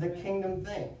realm. This is the kingdom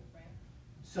thing.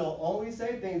 So only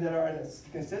say things that are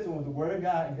consistent with the Word of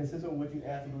God and consistent with what you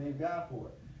ask and believe God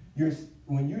for.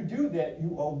 When you do that,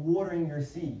 you are watering your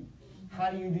seed.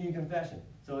 How do you do your confession?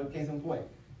 So in case in point,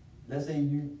 let's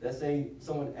say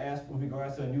someone asked with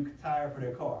regards to a new tire for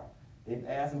their car. They've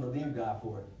asked and believed God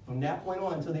for it. From that point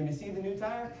on until they receive the new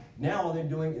tire, now all they're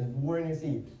doing is watering their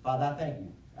seed. Father, I thank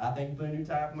you. I thank you for the new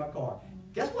tire for my car.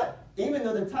 Guess what? Even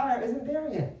though the tire isn't there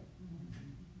yet.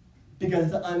 Because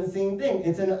it's an unseen thing.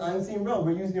 It's in an unseen realm.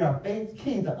 We're using our faith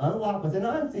key to unlock what's in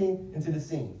the unseen into the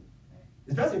seen.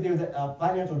 Especially if there's a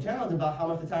financial challenge about how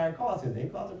much the tire costs. Because they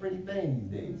cost a pretty penny these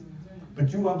days.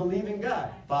 But you are believing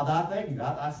God. Father, I thank you.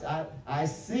 I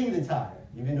see the tire.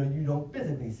 Even though you don't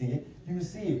physically see it, you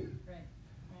see it.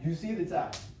 You see the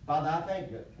tire. Father, I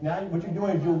thank you. Now what you're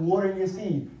doing is you're watering your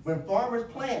seed. When farmers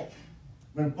plant,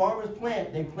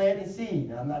 they plant a seed.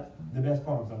 Now I'm not the best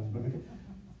farmer, so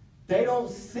they don't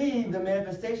see the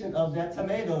manifestation of that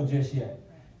tomato just yet.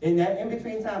 In that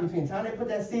between time they put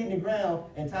that seed in the ground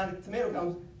and time the tomato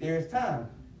comes, there's time.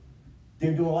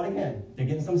 They're doing all they can. They're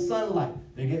getting some sunlight.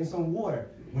 They're getting some water.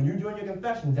 When you're doing your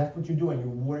confessions, that's what you're doing. You're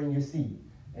watering your seed.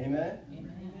 Amen?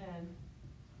 Amen.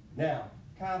 Now,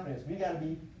 confidence. We got to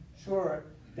be sure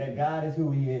that God is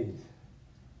who He is.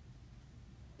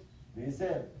 We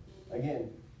said, again,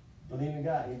 believe in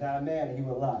God. He's not a man and He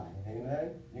will lie.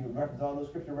 Amen? You can reference all those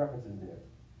scripture references there.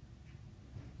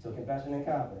 So confession and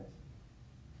confidence.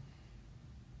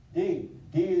 D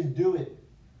is do it.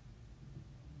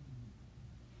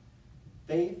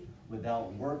 Faith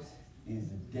without works is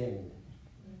dead.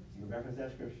 You reference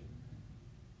that scripture.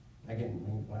 Again,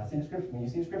 when you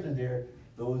see the scriptures there,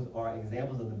 those are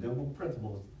examples of the biblical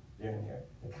principles there and there.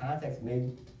 The context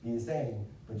may be the same,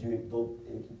 but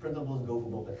principles go for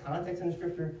both the context in the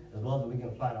scripture as well as what we can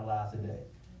apply in our lives today.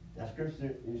 That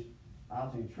scripture is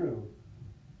obviously true.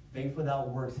 Faith without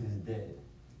works is dead.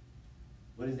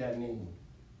 What does that mean?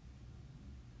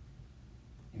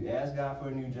 You ask God for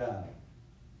a new job.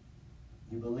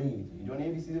 You believe. You're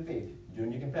doing the ABC of faith. You're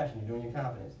doing your confession. You're doing your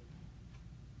confidence.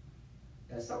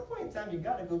 At some point in time, you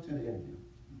got to go to the interview.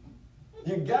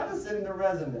 You got to send the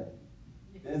resume.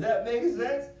 Does that make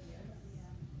sense?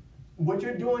 What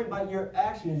you're doing by your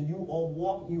actions,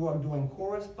 you are doing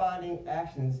corresponding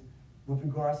actions with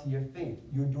regards to your faith.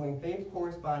 You're doing faith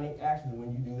corresponding actions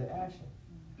when you do the action.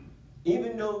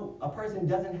 Even though a person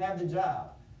doesn't have the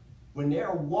job, when they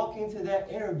are walking to that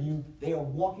interview, they are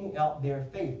walking out their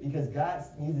faith because God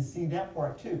needs to see that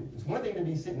part too. It's one thing to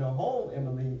be sitting at home and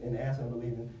believe and asking and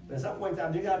believing, but at some point in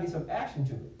time, there got to be some action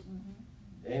to it.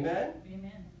 Mm-hmm. Amen?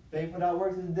 Amen. Faith without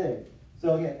works is dead.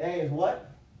 So again, A is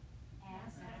what?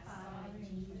 Ask that Father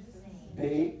in Jesus' name.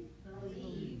 B.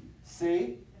 Believe.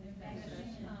 C. Confession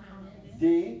and confidence.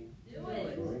 D. Do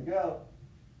it. There we go.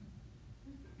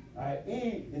 All right,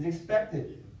 E is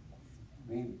expected.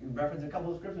 We referenced a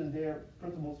couple of scriptures there,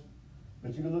 principles,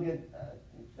 but you can look at,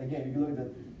 again, you can look at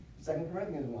the 2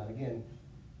 Corinthians 1. Again,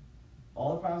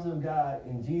 all the promises of God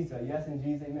in Jesus are yes in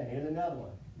Jesus, amen. Here's another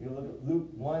one. You can look at Luke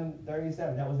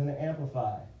 1:37. That was in the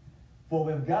Amplified. For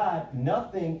with God,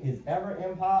 nothing is ever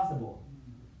impossible.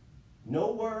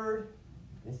 No word,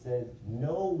 it says,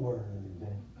 no word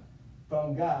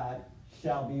from God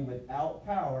shall be without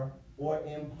power or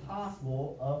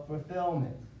impossible of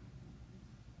fulfillment.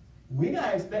 We got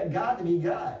to expect God to be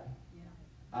God.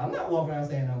 I'm not walking around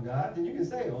saying I'm God. Then you can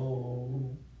say,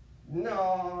 oh,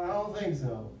 no, I don't think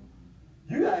so.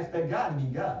 You got to expect God to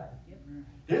be God. Yep.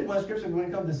 Here's one scripture when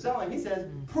it comes to sowing. He says,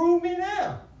 prove me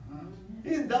now.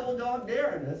 He's double dog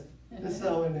daring us to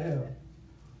sow into him.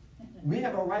 We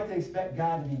have a right to expect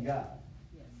God to be God.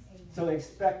 Yes. So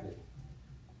expect it.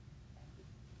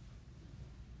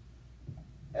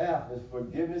 F is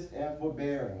forgiveness and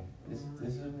forbearing.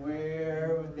 This is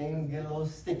where things get a little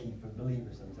sticky for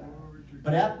believers sometimes.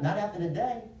 But not after the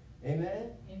day.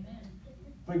 Amen? Amen.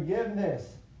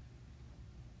 Forgiveness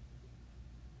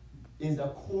is a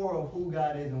core of who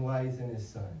God is and why He sent His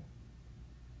Son.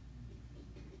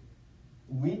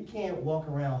 We can't walk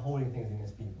around holding things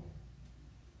against people.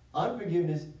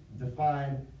 Unforgiveness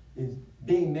defined is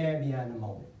being mad beyond the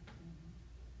moment.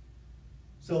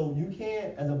 So you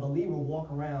can't, as a believer,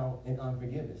 walk around in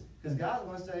unforgiveness. Because God's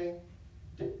going to say,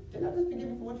 didn't I just forgive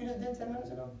you for what you just did 10 minutes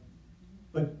ago?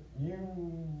 But you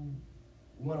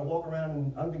want to walk around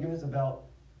in unforgiveness about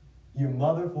your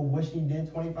mother for what she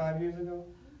did 25 years ago?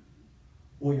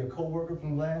 Or your coworker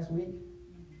from last week?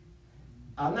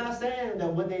 I'm not saying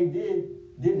that what they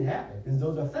did didn't happen, because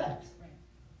those are facts.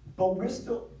 But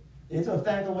it's a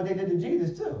fact of what they did to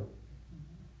Jesus too.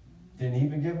 Didn't He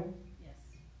forgive them? Yes.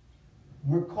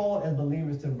 We're called as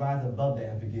believers to rise above that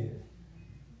and forgive.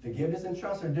 Forgiveness and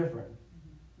trust are different.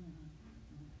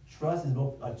 Trust is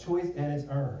both a choice and it's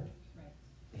earned.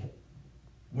 Right.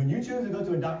 When you choose to go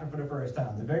to a doctor for the first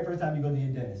time, the very first time you go to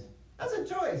your dentist, that's a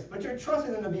choice. But you're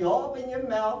trusting them to be all up in your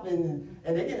mouth, and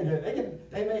they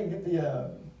may get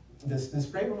the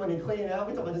scraper when they clean it out.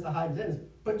 We talk about this a hygienist,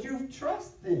 but you've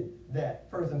trusted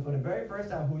that person for the very first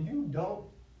time who you don't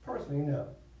personally know.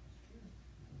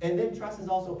 And then trust is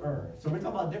also earned. So we're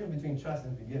talking about the difference between trust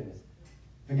and forgiveness.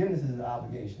 Forgiveness is an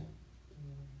obligation.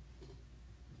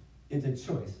 It's a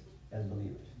choice as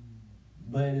believers.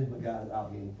 But it is what God is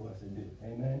obligating for us to do.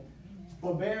 Amen?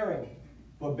 Forbearing.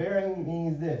 Forbearing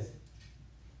means this.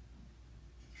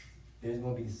 There's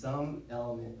going to be some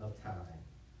element of time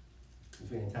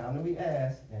between the time that we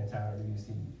ask and the time that we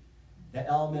receive. That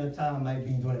element of time might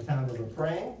be during the time that we're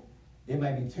praying. It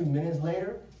might be 2 minutes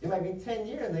later. It might be 10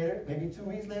 years later, maybe 2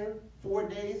 weeks later, 4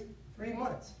 days, 3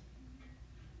 months.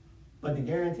 But the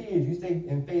guarantee is you stay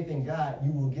in faith in God,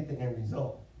 you will get the end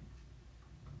result.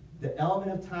 The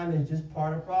element of time is just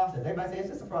part of the process. Everybody say it's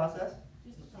just a process.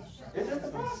 It's just a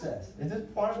process. It's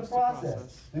just part of the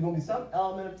process. There's going to be some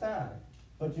element of time.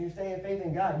 But you stay in faith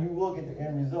in God, you will get the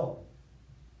end result.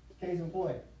 Case in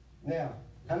point. Now,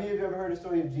 how many of you ever heard the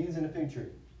story of Jesus and the fig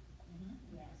tree?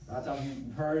 Yes. A lot of times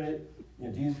you've heard it.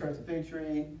 Jesus cursed the fig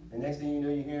tree, and next thing you know,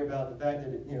 you hear about the fact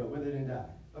that it, withered and died.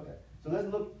 Okay, so let's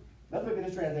look at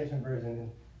this translation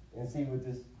version and see what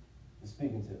this is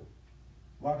speaking to.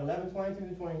 Mark 11, 12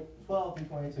 through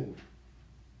 22.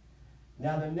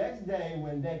 Now the next day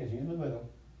when they, because Jesus was with them,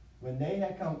 when they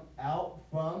had come out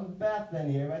from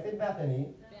Bethany, everybody say Bethany,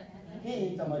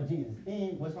 he, talking about Jesus,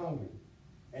 he was hungry.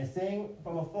 And seeing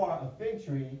from afar a fig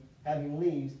tree having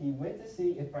leaves, he went to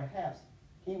see if perhaps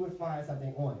he would find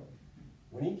something on it.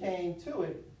 When he came to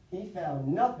it, he found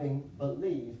nothing but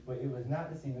leaves, for it was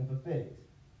not the season for figs.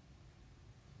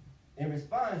 In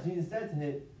response, Jesus said to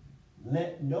it,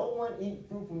 let no one eat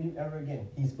fruit from you ever again.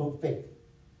 He spoke faith.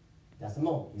 That's the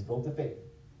moment. He spoke the faith.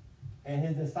 And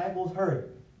his disciples heard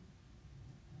it.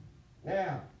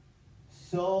 Now,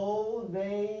 so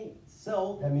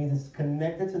that means it's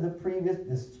connected to the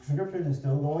scripture is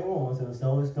still going on,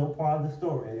 so it's still part of the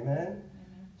story, amen?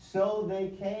 So they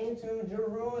came to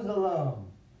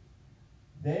Jerusalem.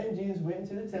 Then Jesus went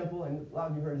into the temple, and a lot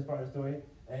of you heard this part of the story,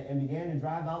 and began to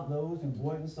drive out those who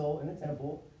bought and sold in the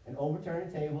temple, and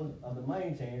overturn the tables of the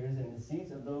money changers and the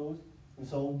seats of those who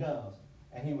sold doves.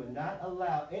 And he would not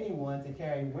allow anyone to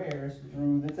carry wares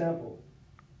through the temple.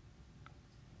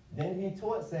 Then he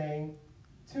taught, saying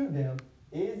to them,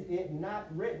 is it not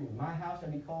written, my house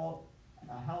shall be called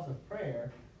a house of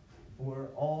prayer for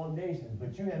all nations,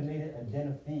 but you have made it a den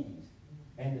of thieves.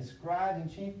 And the scribes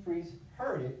and chief priests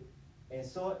heard it and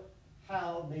sought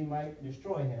how they might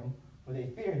destroy him, for they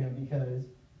feared him, because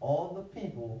all the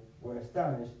people were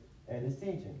astonished at his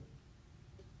teaching.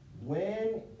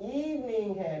 When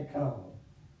evening had come,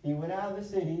 he went out of the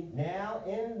city. Now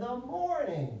in the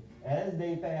morning, as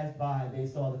they passed by, they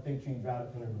saw the fig tree dried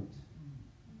up from the roots.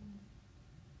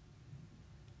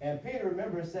 And Peter,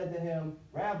 remember, said to him,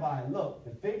 Rabbi, look,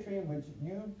 the fig tree which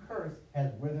you cursed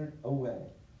has withered away.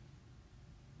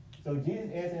 So Jesus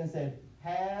answered and said,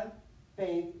 have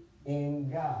faith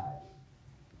in God.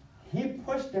 He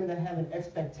pushed them to have an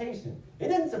expectation. It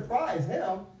didn't surprise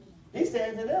him. He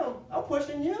said to them, I'm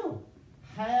pushing you.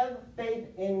 Have faith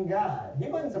in God. He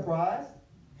wasn't surprised.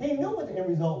 He knew what the end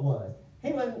result was.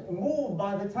 He wasn't moved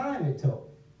by the time it took.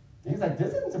 He's like,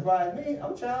 this doesn't surprise me.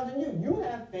 I'm challenging you. You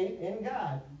have faith in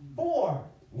God. For,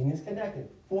 meaning it's connected.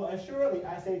 For assuredly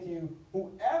I say to you,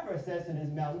 whoever says to this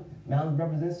mountain, mountains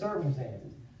represent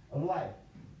circumstances of life,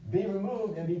 be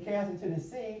removed and be cast into the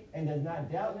sea, and does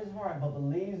not doubt in his heart, but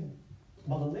believes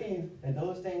that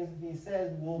those things he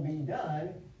says will be done,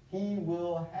 he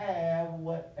will have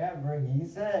whatever he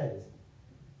says.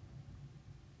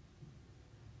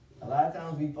 A lot of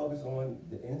times we focus on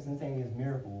the instantaneous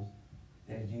miracles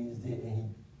that Jesus did, and he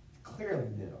clearly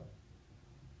did them.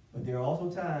 But there are also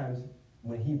times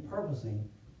when he purposely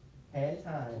had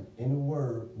time in the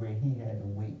Word where he had to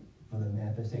wait for the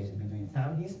manifestation between the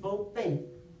time he spoke faith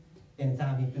and the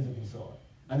time he physically saw it.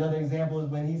 Another example is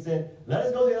when he said, let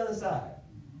us go to the other side.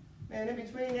 Man, in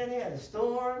between there, they had a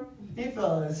storm. He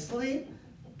fell asleep.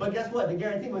 But guess what? The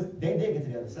guarantee was they did get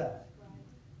to the other side.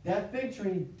 That fig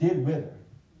tree did wither.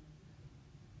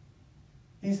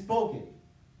 He spoke it.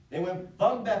 They went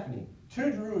from Bethany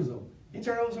to Jerusalem. He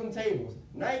turned over some tables.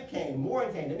 Night came,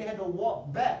 morning came. Then they had to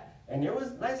walk back. And there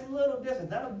was a nice little distance,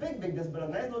 not a big distance, but a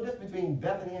nice little distance between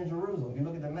Bethany and Jerusalem. If you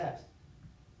look at the maps.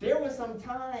 There was some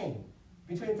time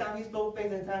between the time he spoke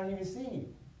faith and the time he received.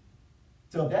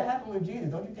 So if that happened with Jesus,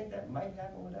 don't you think that might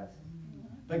happen with us?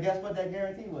 But guess what that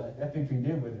guarantee was? That fig tree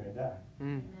did wither and die.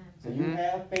 Mm. So you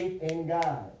have faith in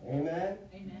God. Amen?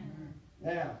 Amen.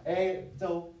 Now,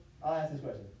 so I'll ask this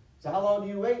question. So how long do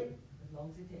you wait? As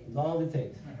long as it takes. As long as it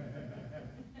takes.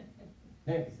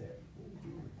 Nancy said.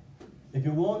 If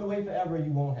you're willing to wait forever,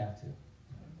 you won't have to.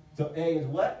 So A is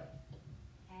what?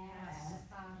 Ask.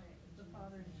 The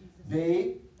Father in Jesus.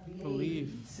 B.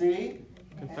 Believe. C.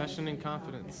 Confession and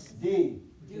confidence. D.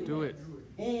 Do it.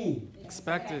 E.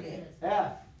 Expect it.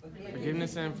 F.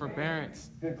 Forgiveness and forbearance.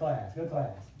 Good class, good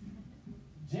class.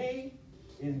 G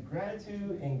is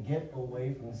gratitude and get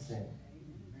away from sin.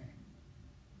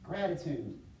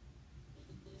 Gratitude.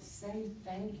 Say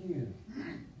thank you.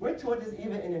 We're taught this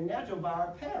even in the natural by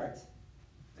our parents.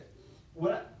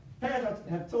 Parents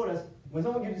have taught us, when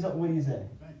someone gives you something, what do you say?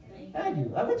 Thank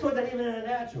you. We're taught that even in the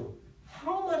natural.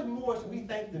 How much more should we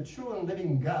thank the true and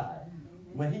living God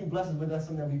when he blesses with us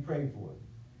something that we pray for?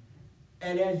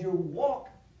 And as you walk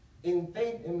in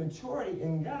faith and maturity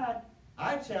in God,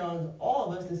 I challenge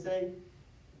all of us to say,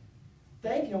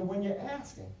 thank him when you're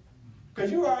asking.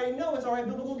 Because you already know it's already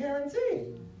biblical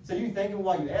guarantee. So you thank him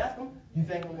while you ask him, you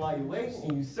thank him while you're waiting,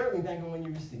 and you certainly thank him when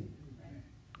you receive.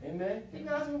 Amen? Give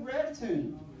God some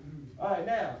gratitude. All right,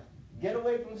 now, get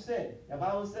away from sin. The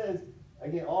Bible says,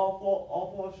 again, all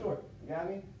fall short. You got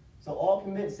me? So all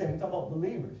commit sin. We talk about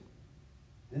believers.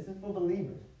 This is for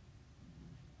believers.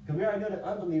 Because we already know that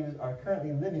unbelievers are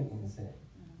currently living in sin.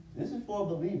 This is for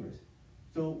believers.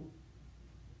 So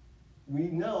we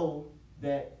know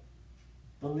that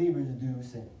believers do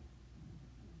sin.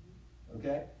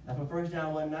 Okay? That's what 1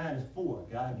 John 1:9 is for.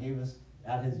 God gave us,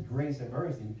 out of his grace and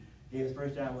mercy, gave us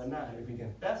 1 John 1:9. If we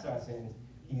confess our sins,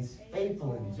 he's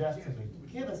faithful and just to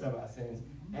forgive us of our sins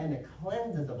and to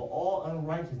cleanse us of all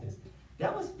unrighteousness.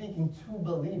 That was speaking to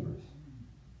believers.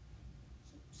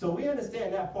 So we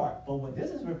understand that part. But what this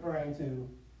is referring to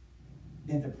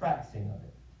is the practicing of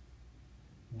it.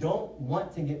 Don't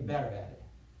want to get better at it.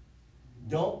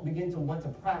 Don't begin to want to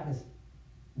practice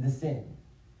the sin.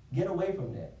 Get away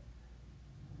from that.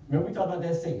 Remember we talked about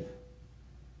that safe.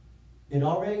 It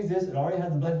already exists. It already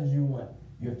has the blessings you want.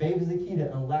 Your faith is the key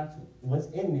that unlocks what's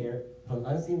in there from the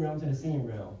unseen realm to the seen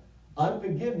realm.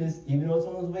 Unforgiveness, even though it's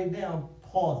on its way down,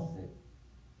 pauses it.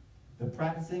 The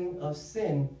practicing of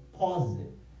sin pauses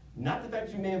it. Not the fact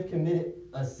that you may have committed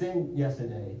a sin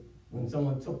yesterday when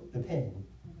someone took the pen.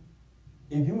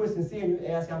 If you were sincere and you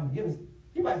ask God forgiveness,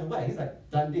 he writes away. He's like,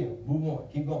 done deal. Move on.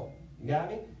 Keep going. You got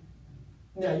me?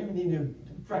 Now, you need to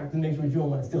practice to make sure you don't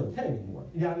want to steal the pen anymore.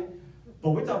 You got me? But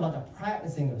we're talking about the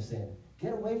practicing of sin.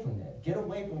 Get away from that. Get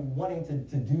away from wanting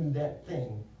to do that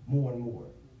thing more and more.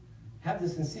 Have the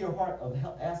sincere heart of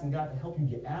asking God to help you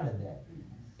get out of that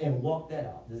and walk that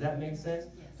out. Does that make sense?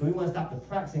 Yes. So we want to stop the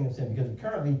practicing of sin because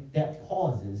currently that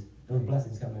pauses those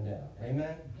blessings coming down.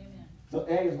 Amen? Amen. So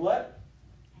A is what?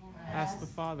 Ask the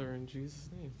Father in Jesus'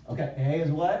 name. Okay, A is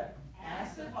what?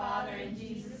 Ask the Father in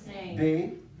Jesus' name.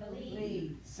 B,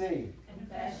 Believe. C,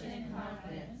 Confession and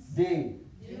confidence. D,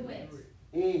 Do it.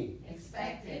 E,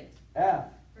 Expect it. F.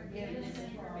 Forgiveness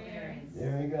and forbearance.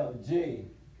 There we go. G.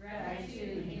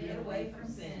 Gratitude and get away from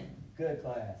sin. Good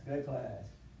class, good class.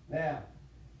 Now,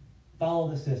 follow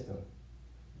the system.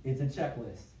 It's a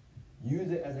checklist.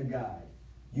 Use it as a guide.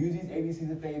 Use these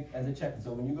ABCs of faith as a checklist.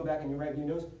 So when you go back and you write your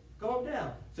notes, Go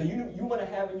down. So you want to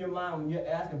have in your mind when you're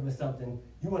asking for something,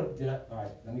 all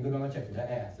right, let me go down my check. Did I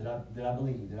ask? Did I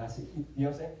believe? Did I see? You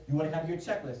know what I'm saying? You want to have your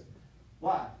checklist.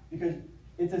 Why? Because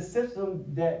it's a system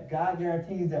that God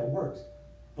guarantees that works.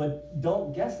 But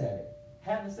don't guess at it.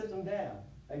 Have the system down.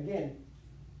 Again,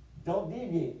 don't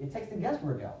deviate. It takes the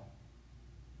guesswork out.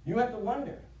 You have to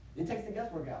wonder. It takes the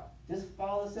guesswork out. Just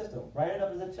follow the system. Write it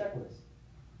up as a checklist.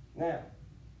 Now,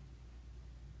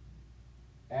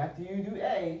 after you do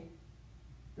A,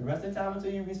 the rest of the time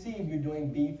until you receive, you're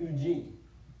doing B through G.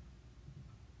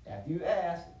 After you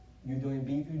ask, you're doing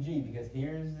B through G, because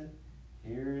here's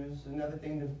another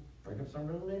thing to break up some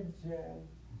religion.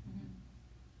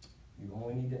 You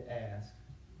only need to ask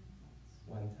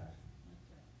one time.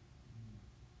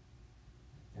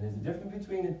 And there's a difference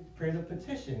between the prayers of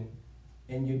petition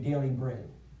and your daily bread.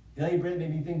 Daily bread may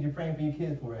be things you're praying for your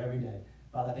kids for every day.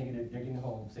 Father, I think they're getting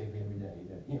home safely every day.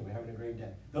 That, we're having a great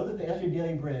day. Those are that's your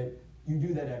daily bread. You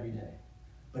do that every day.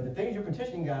 But the things you're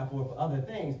petitioning God for other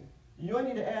things, you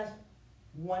only need to ask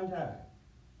one time.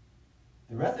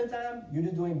 The rest of the time, you're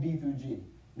just doing B through G.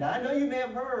 Now, I know you may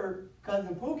have heard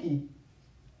Cousin Pookie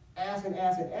asking,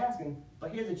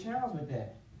 but here's the challenge with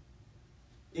that.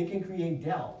 It can create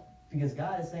doubt, because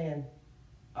God is saying,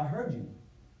 I heard you.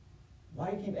 Why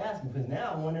do you keep asking? Because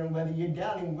now I'm wondering whether you're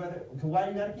doubting why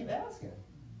you got to keep asking.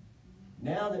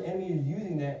 Now the enemy is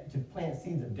using that to plant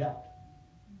seeds of doubt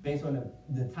based on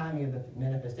the timing of the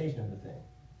manifestation of the thing.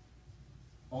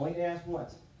 Only ask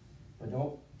once. But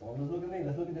don't just look at me.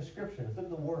 Let's look at the scripture. Let's look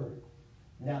at the word.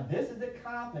 Now this is the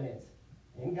confidence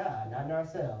in God, not in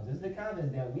ourselves. This is the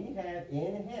confidence that we have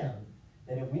in him,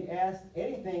 that if we ask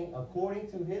anything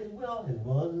according to his will is his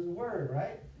word,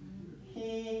 right?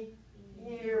 He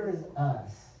hears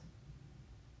us.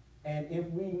 And if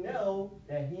we know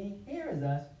that he hears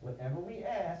us, whatever we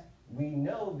ask, we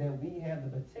know that we have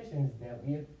the petitions that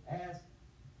we have asked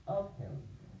of him.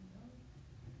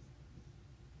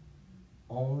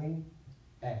 Only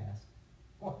ask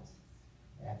once.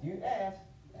 After you ask,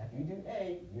 after you do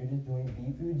A, you're just doing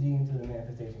B through G until the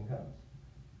manifestation comes.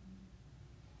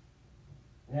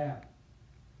 Now,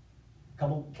 a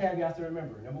couple caveats to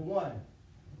remember. Number one,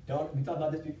 we talked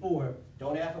about this before,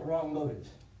 don't ask with wrong motives.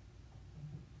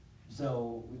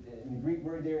 So, in the Greek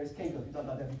word there is kakos. We talked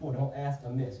about that before. Don't ask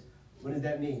amiss. What does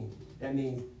that mean? That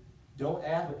means don't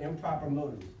ask with improper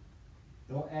motives.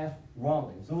 Don't ask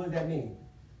wrongly. So what does that mean?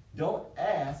 Don't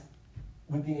ask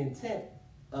with the intent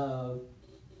of,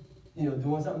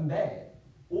 doing something bad,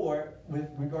 or with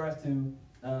regards to,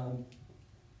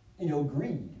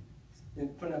 greed.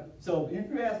 So if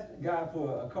you ask God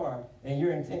for a car and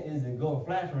your intent is to go and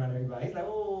flash around everybody, he's like,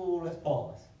 oh, let's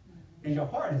pause. Because your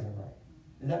heart isn't right.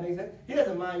 Does that make sense? He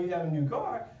doesn't mind you having a new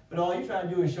car, but all you try to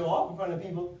do is show off in front of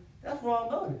people. That's wrong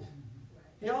motive.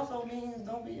 He also means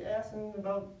don't be asking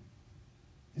about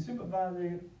your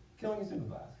supervisor killing your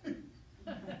supervisor.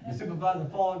 Your supervisor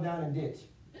falling down a ditch.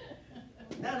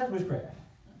 Now that's witchcraft.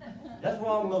 That's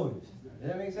wrong motives. Does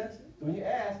that make sense? So when you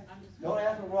ask, don't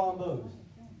ask for wrong motives.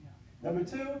 Number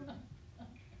two,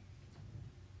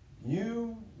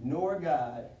 you nor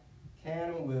God can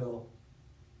and will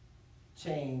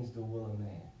change the will of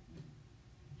man.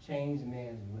 Change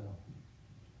man's will.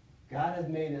 God has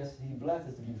made us, he blessed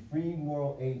us to be free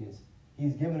moral agents.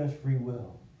 He's given us free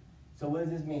will. So what does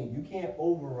this mean? You can't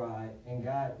override, and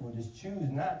God will just choose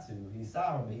not to. He's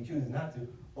sovereign, but he chooses not to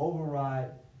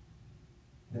override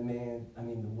the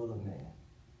will of man.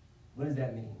 What does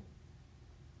that mean?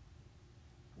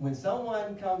 When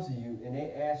someone comes to you and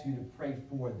they ask you to pray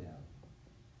for them,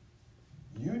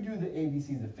 you do the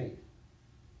ABCs of faith.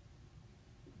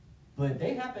 But if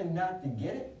they happen not to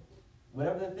get it,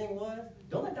 whatever the thing was,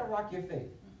 don't let that rock your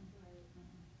faith.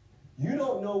 You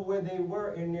don't know where they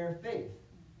were in their faith.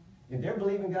 If they're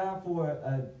believing God for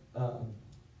a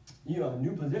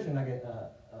new position, like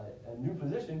a new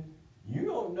position, you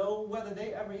don't know whether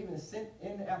they ever even sent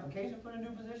in the application for the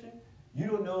new position. You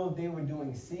don't know if they were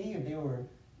doing C, if they were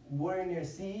wearing their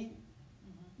seed.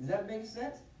 Does that make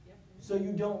sense? Yep. So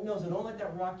you don't know. So don't let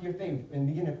that rock your faith and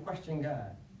begin to question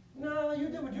God. No, you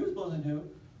did what you were supposed to do.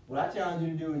 What I challenge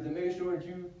you to do is to make sure that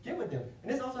you get with them.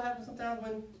 And this also happens sometimes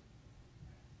when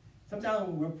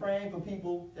we're praying for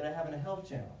people that are having a health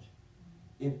challenge.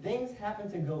 If things happen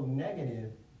to go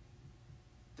negative,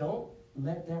 don't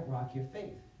let that rock your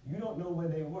faith. You don't know where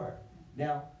they were.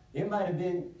 Now, it might have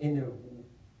been in the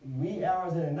wee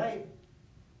hours of the night.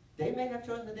 They may have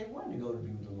chosen that they wanted to go to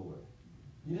be with the Lord.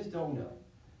 You just don't know.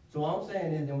 So all I'm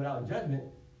saying is, and without judgment,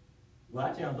 what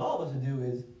I challenge all of us to do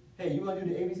is, hey, you want to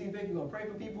do the ABC faith? You want to pray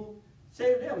for people?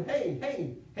 Say to them,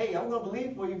 hey, I'm going to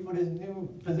believe for you for this new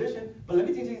position, but let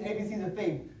me teach you these ABCs of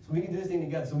faith. So So we can do this thing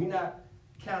together. So we're not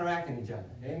counteracting each other.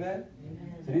 Amen?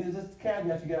 So these are just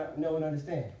caveats you got to know and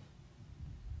understand.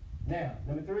 Now,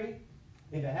 number 3,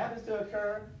 if it happens to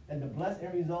occur that the blessed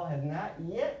end result has not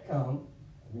yet come,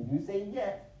 we do say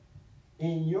yet,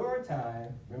 in your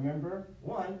time, remember,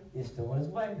 1, it's still on its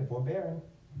way before bearing.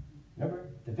 Remember,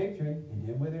 the fig tree, it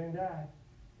did wither and die.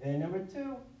 And number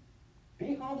 2,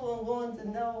 be humble and willing to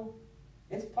know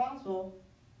it's possible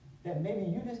that maybe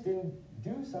you just didn't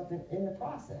do something in the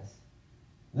process.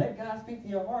 Let God speak to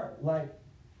your heart like,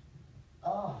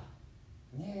 oh,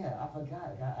 yeah, I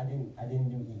forgot. God, I didn't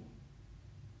do E.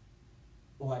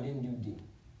 Or I didn't do D.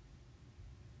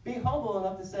 Be humble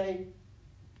enough to say,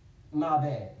 my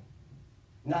bad.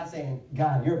 Not saying,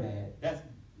 God, you're bad. That's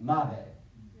my bad.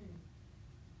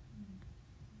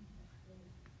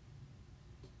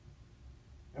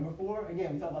 Number 4,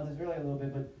 again, we talked about this earlier a little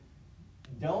bit, but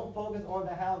don't focus on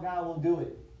how God will do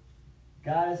it.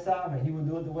 God is sovereign. He will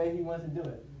do it the way he wants to do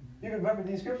it. You can remember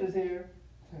these scriptures here.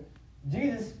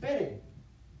 Jesus spitting.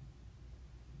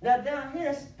 Now down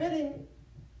here, spitting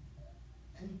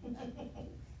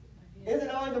isn't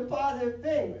always a positive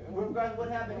thing with regards to what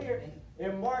happened here.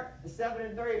 In Mark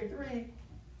 7:33,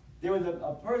 there was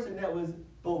a person that was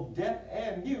both deaf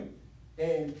and mute,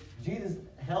 and Jesus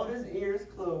held his ears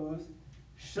closed,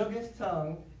 shook his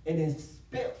tongue, and then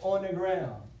spit on the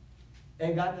ground,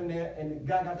 and God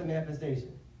got the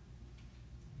manifestation.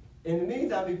 In the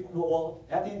meantime,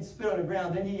 after he spit on the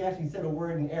ground, then he actually said a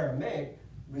word in Aramaic,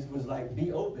 which was like,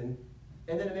 be open,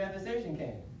 and then the manifestation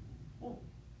came. Well,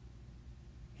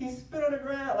 he spit on the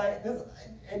ground like this,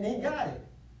 and he got it.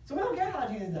 So we don't care how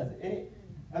Jesus does it.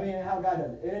 How God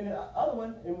does it. And then the other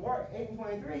one, in Mark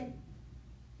 8:23,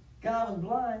 God was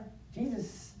blind.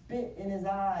 Jesus spit in his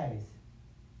eyes.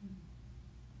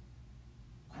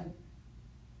 Like,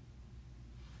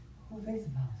 who thinks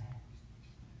about that?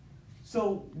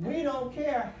 So we don't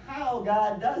care how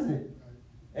God does it.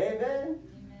 Amen?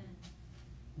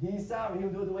 He's sovereign.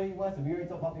 He'll do it the way he wants to. We already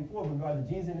talked about before with regard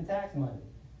to Jesus and the tax money.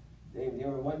 They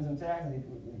were wanting some taxes.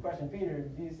 They questioned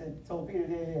Peter. Jesus told Peter,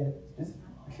 yeah, just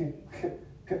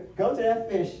go to that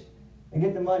fish and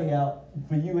get the money out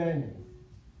for you and me.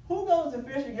 Who goes to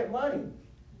fish and get money?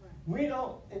 We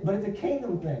don't, but it's a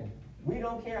kingdom thing. We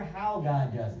don't care how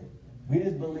God does it. We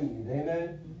just believe.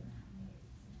 Amen?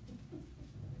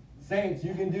 Saints,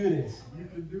 you can do this. You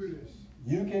can do this.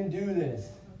 You can do this.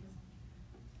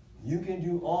 You can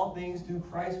do all things through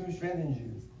Christ who strengthens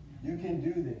you. You can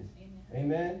do this.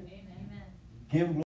 Amen? Amen. Give glory.